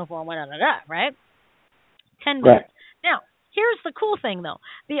get this uniform? Right? 10 minutes. Right. Now, here's the cool thing, though.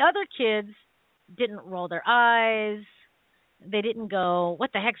 The other kids didn't roll their eyes. They didn't go,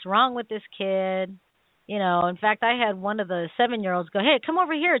 what the heck's wrong with this kid? In fact, I had one of the 7-year-olds go, hey, come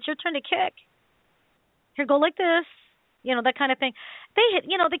over here. It's your turn to kick. Here, go like this. That kind of thing. They had,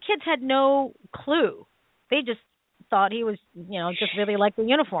 the kids had no clue. They just thought he was, just really liked the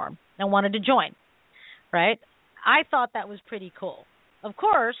uniform and wanted to join, right? I thought that was pretty cool. Of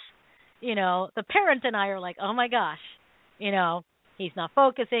course, the parent and I are like, oh my gosh, he's not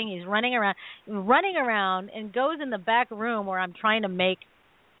focusing. He's running around and goes in the back room where I'm trying to make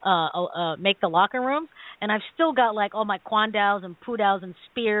the locker rooms, and I've still got like all my kwandaos and pudaos and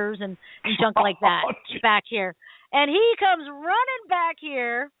spears and junk like that back here. And he comes running back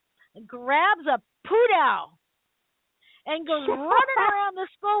here, grabs a pudao, and goes running around the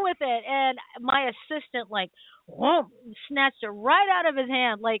school with it. And my assistant snatched it right out of his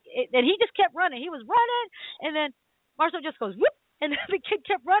hand, and he just kept running. He was running, and then Marcel just goes whoop, and the kid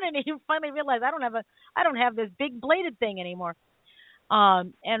kept running, and he finally realized I don't have this big bladed thing anymore.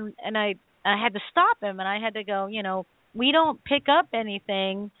 And I had to stop him, and I had to go, we don't pick up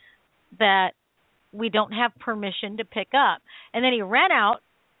anything that we don't have permission to pick up. And then he ran out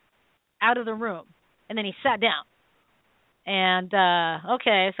of the room, and then he sat down. And,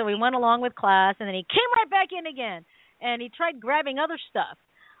 okay, so we went along with class, and then he came right back in again, and he tried grabbing other stuff.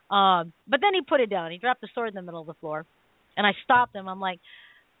 But then he put it down. He dropped the sword in the middle of the floor, and I stopped him. I'm like,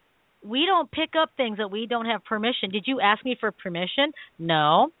 we don't pick up things that we don't have permission. Did you ask me for permission?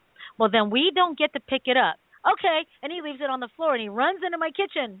 No. Well, then we don't get to pick it up. Okay. And he leaves it on the floor, and he runs into my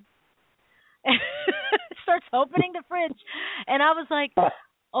kitchen and starts opening the fridge. And I was like,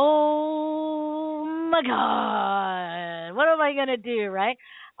 oh, my God. What am I going to do, right?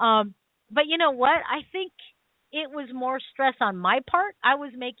 But you know what? I think it was more stress on my part. I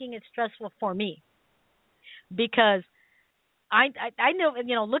was making it stressful for me because I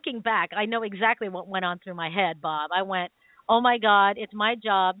know, looking back, I know exactly what went on through my head, Bob. I went, oh, my God, it's my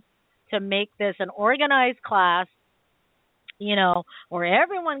job to make this an organized class, where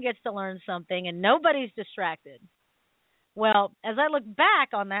everyone gets to learn something and nobody's distracted. Well, as I look back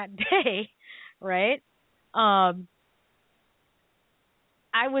on that day, right, I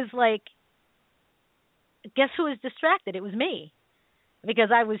was like, guess who was distracted? It was me, because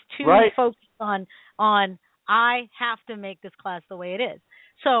I was too focused on I have to make this class the way it is.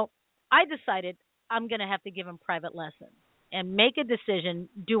 So I decided I'm going to have to give him private lessons and make a decision.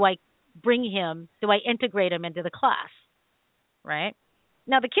 Do I integrate him into the class? Right?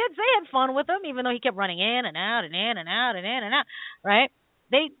 Now, the kids, they had fun with him, even though he kept running in and out and in and out and in and out, right?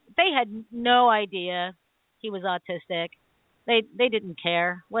 They had no idea he was autistic. They didn't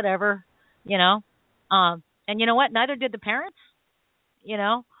care, whatever, And you know what? Neither did the parents,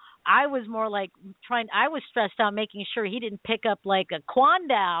 I was more like I was stressed out making sure he didn't pick up like a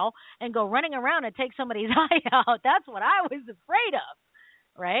kwandao and go running around and take somebody's eye out. That's what I was afraid of,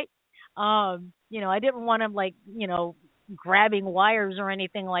 right? I didn't want him grabbing wires or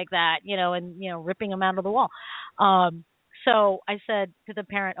anything like that, and, ripping them out of the wall. So I said to the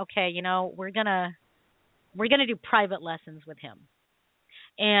parent, okay, we're going to do private lessons with him.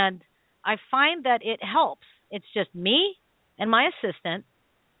 And I find that it helps. It's just me and my assistant,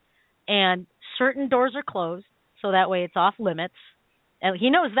 and certain doors are closed, so that way it's off limits. And he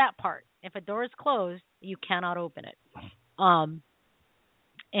knows that part. If a door is closed, you cannot open it. And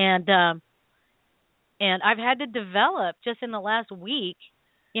I've had to develop just in the last week,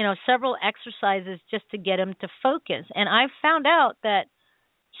 several exercises just to get him to focus. And I've found out that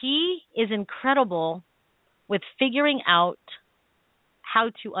he is incredible with figuring out how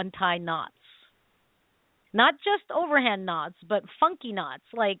to untie knots. Not just overhand knots, but funky knots,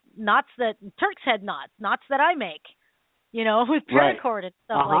 like knots that Turk's head knots that I make, with paracord and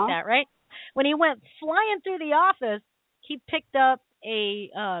stuff like that, right? When he went flying through the office, he picked up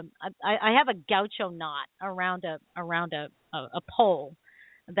I have a gaucho knot around a pole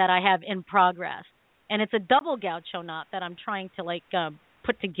that I have in progress, and it's a double gaucho knot that I'm trying to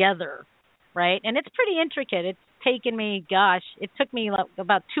put together, right? And it's pretty intricate. It's taken me, it took me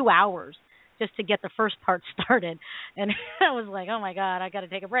about 2 hours just to get the first part started, and I was like, oh my God, I got to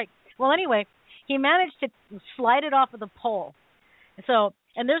take a break. Well, anyway, he managed to slide it off of the pole. So,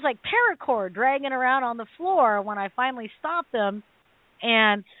 and there's paracord dragging around on the floor when I finally stopped him,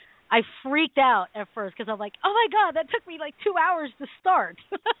 and I freaked out at first because I'm like, oh my God, that took me 2 hours to start.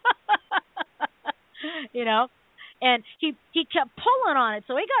 And he kept pulling on it,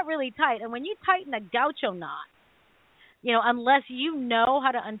 so it got really tight. And when you tighten a gaucho knot, unless you know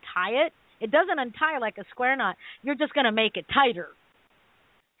how to untie it, it doesn't untie like a square knot. You're just going to make it tighter.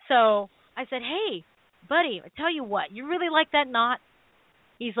 So I said, hey, buddy, I tell you what, you really like that knot?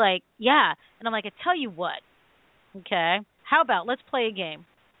 He's like, yeah. And I'm like, I tell you what, okay, how about let's play a game.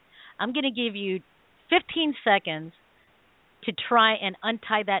 I'm going to give you 15 seconds to try and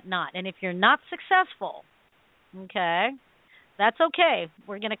untie that knot. And if you're not successful, okay, that's okay.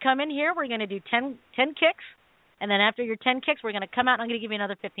 We're going to come in here. We're going to do 10 kicks. And then after your 10 kicks, we're going to come out and I'm going to give you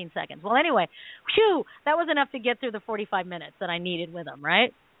another 15 seconds. Well, anyway, that was enough to get through the 45 minutes that I needed with him,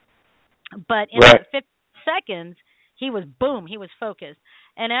 right? But in that 15 seconds, he was focused.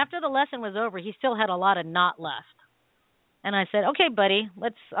 And after the lesson was over, he still had a lot of knot left. And I said, okay, buddy,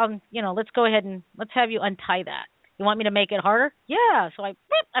 let's go ahead and let's have you untie that. You want me to make it harder? Yeah. So I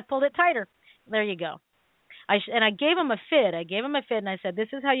pulled it tighter. There you go. I gave him a fid. And I said, this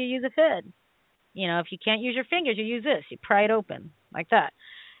is how you use a fid. If you can't use your fingers, you use this. You pry it open like that.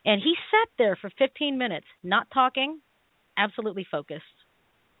 And he sat there for 15 minutes, not talking, absolutely focused,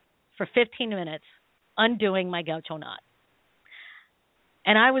 for 15 minutes, undoing my gaucho knot.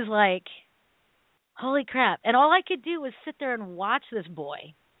 And I was like, holy crap. And all I could do was sit there and watch this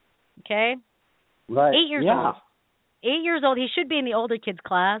boy, okay? Right. 8 years old. 8 years old. He should be in the older kids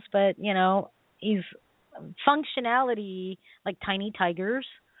class, but, he's functionality like tiny tigers,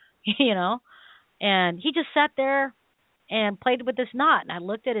 And he just sat there and played with this knot. And I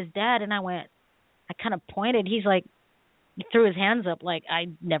looked at his dad and I kind of pointed. He's like, he threw his hands up like I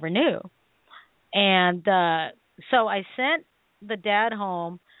never knew. And so I sent the dad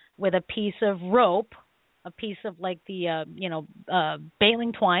home with a piece of rope, a piece of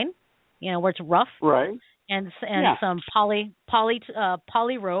baling twine, where it's rough. Right. And some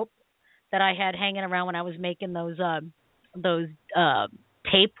poly rope that I had hanging around when I was making those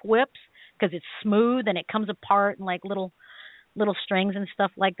tape whips. Because it's smooth and it comes apart in little strings and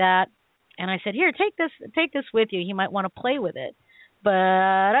stuff like that. And I said, here, take this with you. You might want to play with it. But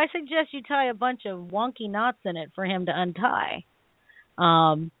I suggest you tie a bunch of wonky knots in it for him to untie.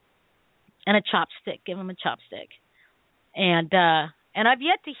 And a chopstick. Give him a chopstick. And I've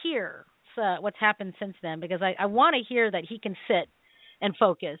yet to hear what's happened since then, because I want to hear that he can sit and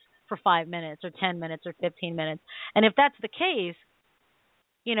focus for 5 minutes or 10 minutes or 15 minutes. And if that's the case,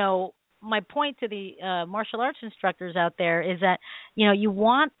 my point to the martial arts instructors out there is that, you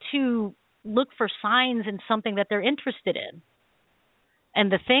want to look for signs in something that they're interested in.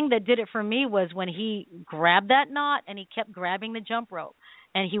 And the thing that did it for me was when he grabbed that knot and he kept grabbing the jump rope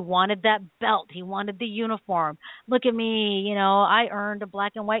and he wanted that belt. He wanted the uniform. Look at me, I earned a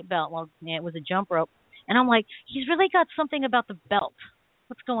black and white belt. Well, it was a jump rope. And I'm like, he's really got something about the belt.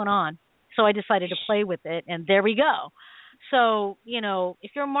 What's going on? So I decided to play with it, and there we go. So,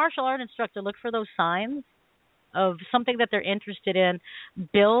 if you're a martial art instructor, look for those signs of something that they're interested in.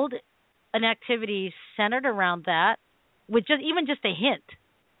 Build an activity centered around that with just a hint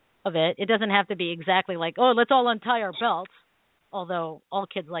of it. It doesn't have to be exactly like, oh, let's all untie our belts, although all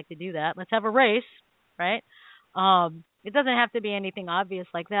kids like to do that. Let's have a race, right? It doesn't have to be anything obvious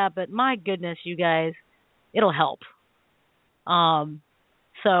like that, but my goodness, you guys, it'll help.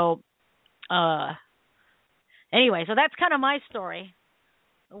 Anyway, so that's kind of my story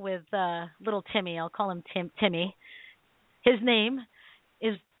with little Timmy. I'll call him Timmy. His name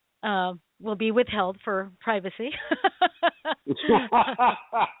is will be withheld for privacy.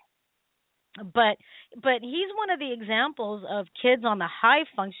 But he's one of the examples of kids on the high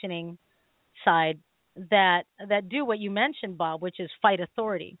functioning side that do what you mentioned, Bob, which is fight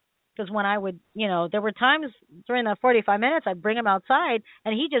authority. Because when I would, there were times during the 45 minutes I'd bring him outside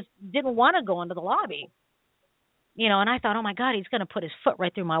and he just didn't want to go into the lobby. And I thought, oh my God, he's going to put his foot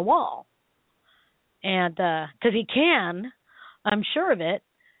right through my wall. And, cause he can, I'm sure of it.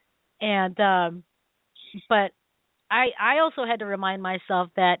 And, but I also had to remind myself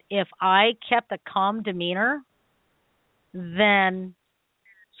that if I kept a calm demeanor, then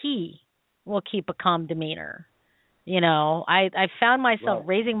he will keep a calm demeanor, I found myself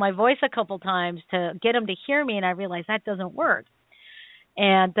raising my voice a couple times to get him to hear me, and I realized that doesn't work.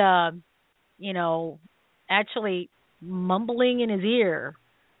 And, actually mumbling in his ear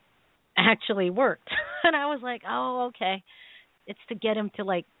actually worked. And I was like, oh, okay. It's to get him to,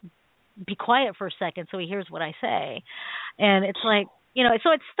 like, be quiet for a second so he hears what I say. And it's like,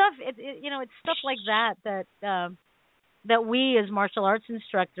 so it's stuff, it's stuff like that we as martial arts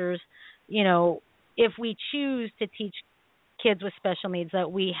instructors, if we choose to teach kids with special needs,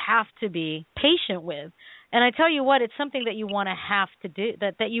 that we have to be patient with. And I tell you what, it's something that you want to have to do,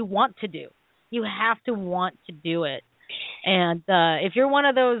 that you want to do. You have to want to do it. And if you're one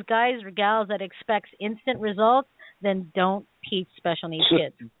of those guys or gals that expects instant results, then don't teach special needs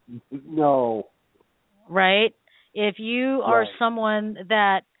kids. No. Right? If you are someone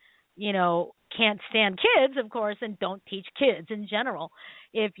that, can't stand kids, of course, then don't teach kids in general.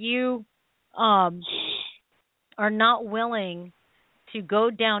 If you are not willing to go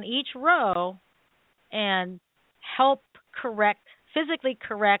down each row and help physically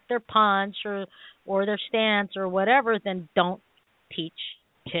correct their punch or their stance or whatever, then don't teach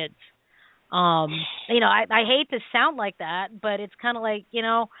kids. I hate to sound like that, but it's kind of like, you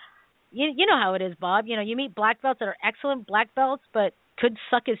know how it is, Bob. You meet black belts that are excellent black belts, but could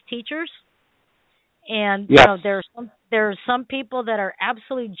suck as teachers. And there are some people that are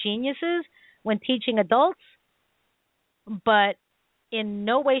absolute geniuses when teaching adults, but in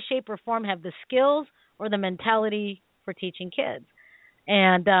no way, shape, or form have the skills or the mentality for teaching kids.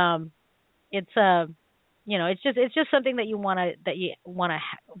 And it's just something that you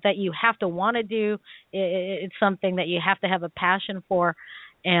have to want to do. It's something that you have to have a passion for,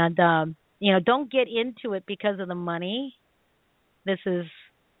 and don't get into it because of the money. This is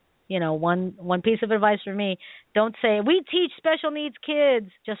one piece of advice for me. Don't say we teach special needs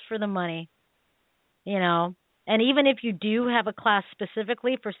kids just for the money. And even if you do have a class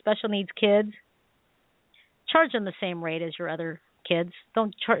specifically for special needs kids, charge them the same rate as your other kids.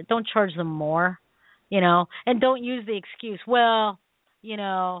 Don't charge them more, and don't use the excuse, well,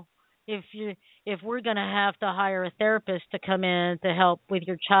 if we're going to have to hire a therapist to come in to help with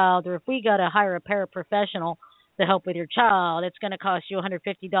your child, or if we got to hire a paraprofessional to help with your child, it's going to cost you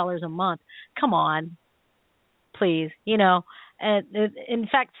 $150 a month. Come on, please. And in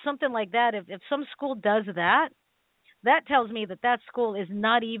fact, something like that, if some school does that, that tells me that school is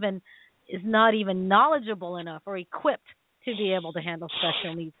not even knowledgeable enough or equipped to be able to handle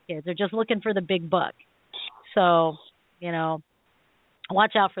special needs kids. They're just looking for the big buck. So,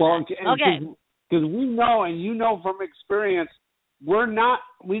 watch out for that. Okay. Because we know, and from experience,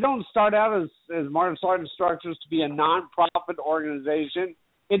 we don't start out as martial arts instructors to be a non-profit organization.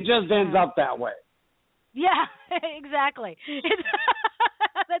 It just ends up that way. Yeah, exactly.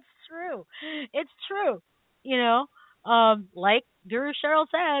 That's true. It's true. Like Guru Cheryl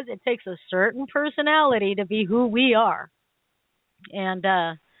says, it takes a certain personality to be who we are. And,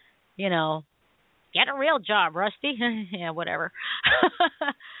 get a real job, Rusty. Yeah, whatever.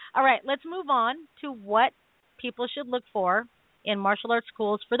 All right, let's move on to what people should look for in martial arts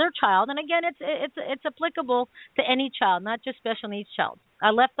schools for their child. And again, it's applicable to any child, not just special needs child. I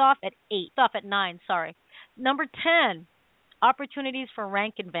left off at 9, sorry. Number 10, opportunities for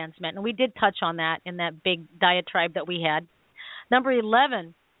rank advancement. And we did touch on that in that big diatribe that we had. Number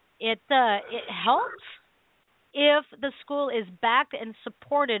 11, it helps if the school is backed and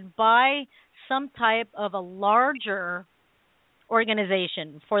supported by some type of a larger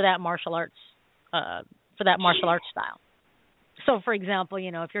organization for that martial arts style. So, for example,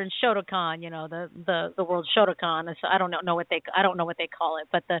 if you're in Shotokan, the World Shotokan, I don't know what they call it,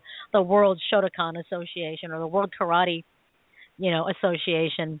 but the World Shotokan Association or the World Karate,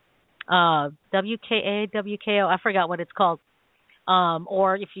 Association, WKA, WKO, I forgot what it's called.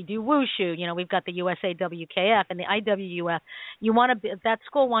 Or if you do wushu, we've got the USA WKF and the IWUF. That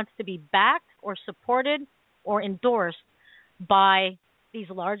school wants to be backed or supported or endorsed by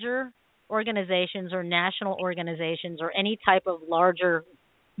these larger organizations or national organizations or any type of larger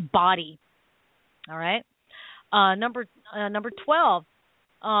body. All right. Number 12,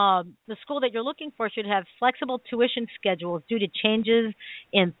 the school that you're looking for should have flexible tuition schedules due to changes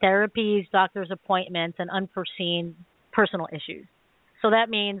in therapies, doctor's appointments, and unforeseen personal issues. So that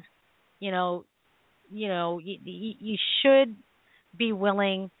means, you should be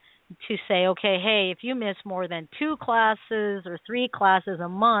willing to say, okay, hey, if you miss more than 2 classes or 3 classes a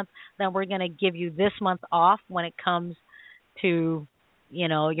month, then we're going to give you this month off when it comes to,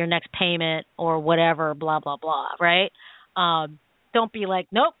 your next payment or whatever, blah, blah, blah, right? Don't be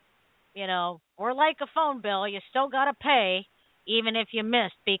like, nope, we're like a phone bill. You still got to pay even if you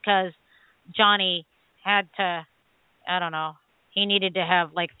missed because Johnny had to I don't know, he needed to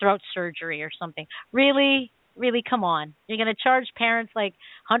have like throat surgery or something. Really? Really, come on. You're going to charge parents like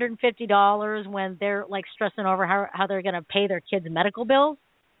 $150 when they're like stressing over how they're going to pay their kids' medical bills?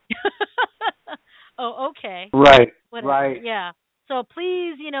 Oh, okay. Right. Whatever. Right. Yeah. So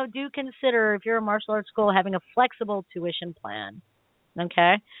please, do consider, if you're a martial arts school, having a flexible tuition plan.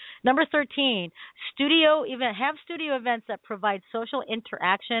 Okay. Number 13, have studio events that provide social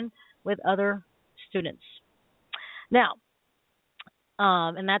interaction with other students. Now,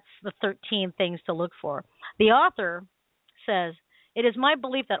 and that's the 13 things to look for. The author says, "It is my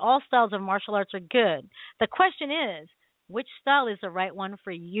belief that all styles of martial arts are good. The question is, which style is the right one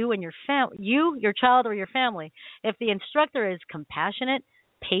for you and your child, or your family? If the instructor is compassionate,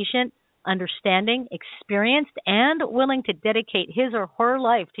 patient, understanding, experienced, and willing to dedicate his or her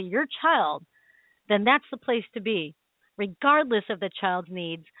life to your child, then that's the place to be. Regardless of the child's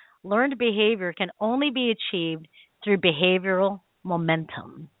needs, learned behavior can only be achieved through behavioral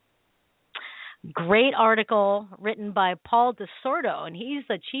momentum." Great article written by Paul DeSordo, and he's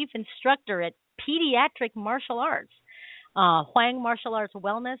the chief instructor at Pediatric Martial Arts, Huang Martial Arts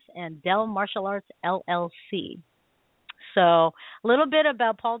Wellness, and Dell Martial Arts LLC. So a little bit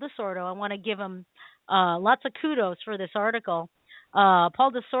about Paul DeSordo. I want to give him lots of kudos for this article.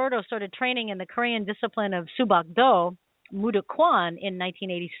 Paul DeSordo started training in the Korean discipline of Subak Do, Muda Kwan, in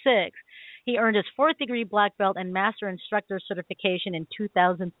 1986. He earned his 4th degree black belt and master instructor certification in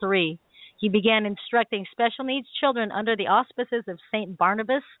 2003. He began instructing special needs children under the auspices of St.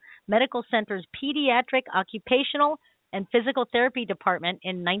 Barnabas Medical Center's Pediatric Occupational and Physical Therapy Department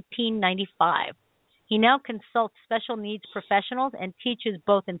in 1995. He now consults special needs professionals and teaches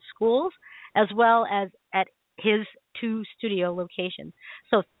both in schools as well as at his 2 studio locations.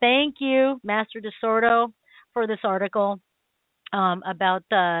 So thank you, Master DeSordo, for this article about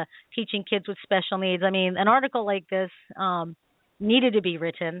teaching kids with special needs. I mean, an article like this needed to be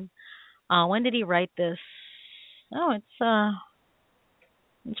written. When did he write this? Oh,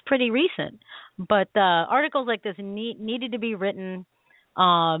 it's pretty recent. But articles like this needed to be written,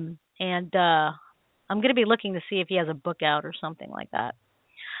 and I'm going to be looking to see if he has a book out or something like that.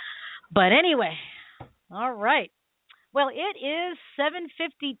 But anyway, all right. Well, it is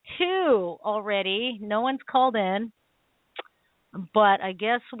 7:52 already. No one's called in, but I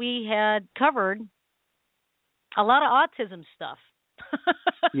guess we had covered a lot of autism stuff.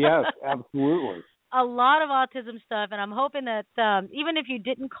 Yes, absolutely. A lot of autism stuff, and I'm hoping that even if you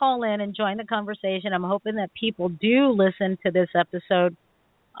didn't call in and join the conversation, I'm hoping that people do listen to this episode,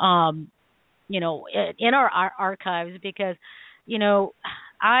 in our archives, because,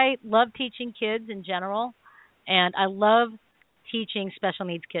 I love teaching kids in general, and I love teaching special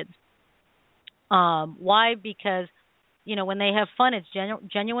needs kids. Why? Because, when they have fun, it's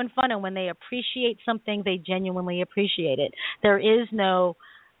genuine fun, and when they appreciate something, they genuinely appreciate it. There is no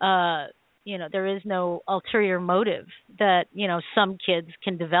ulterior motive that, some kids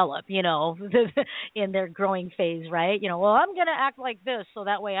can develop, in their growing phase, right? Well, I'm going to act like this so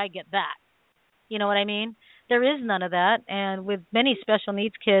that way I get that. You know what I mean? There is none of that. And with many special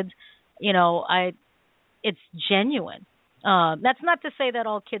needs kids, it's genuine. That's not to say that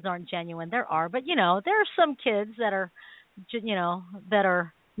all kids aren't genuine. There are, but, there are some kids that are, that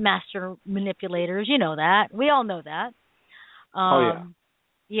are master manipulators. You know that. We all know that.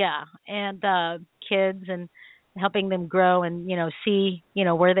 Yeah, and kids, and helping them grow and, see,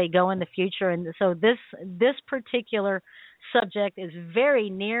 where they go in the future. And so this particular subject is very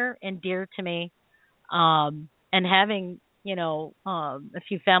near and dear to me. And having, a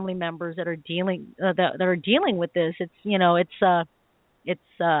few family members that are dealing with this,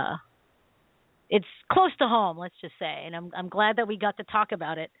 it's close to home, let's just say. And I'm glad that we got to talk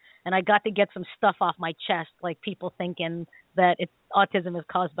about it, and I got to get some stuff off my chest, like people thinking that autism is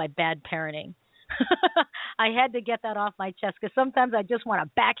caused by bad parenting. I had to get that off my chest, because sometimes I just want to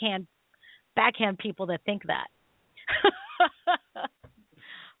backhand people that think that.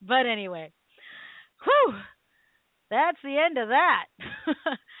 But anyway, whew, that's the end of that.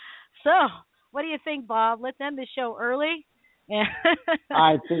 So, what do you think, Bob? Let's end the show early.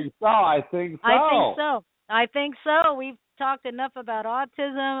 I think so. We've talked enough about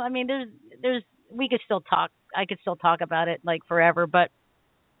autism. I mean, we could still talk. I could still talk about it like forever. But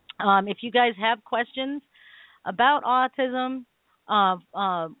if you guys have questions about autism,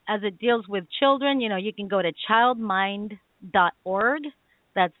 as it deals with children, you can go to childmind.org.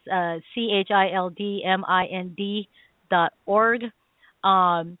 That's childmind.org.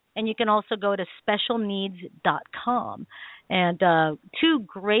 And you can also go to specialneeds.com. And 2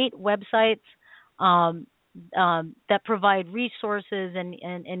 great websites that provide resources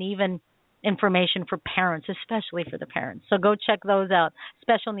and even information for parents, especially for the parents. So go check those out,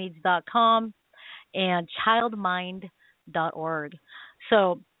 specialneeds.com and childmind.org.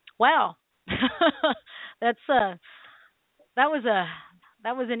 So, wow. that was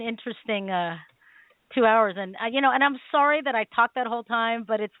an interesting 2 hours, and and I'm sorry that I talked that whole time,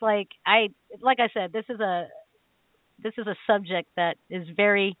 but it's like I said, this is a subject that is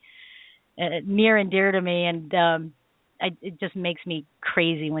very near and dear to me, and it just makes me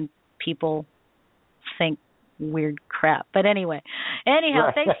crazy when people think weird crap. But anyhow,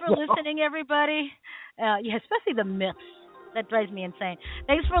 thanks for listening, everybody. Especially the myths. That drives me insane.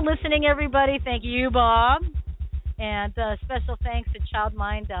 Thanks for listening, everybody. Thank you, Bob. And special thanks to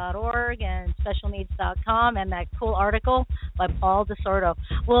childmind.org and specialneeds.com and that cool article by Paul DeSordo.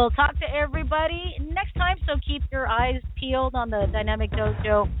 We'll talk to everybody next time, so keep your eyes peeled on the Dynamic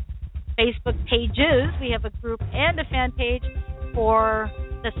Dojo Facebook pages. We have a group and a fan page for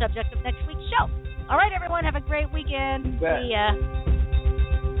the subject of next week's show. All right, everyone, have a great weekend. See ya.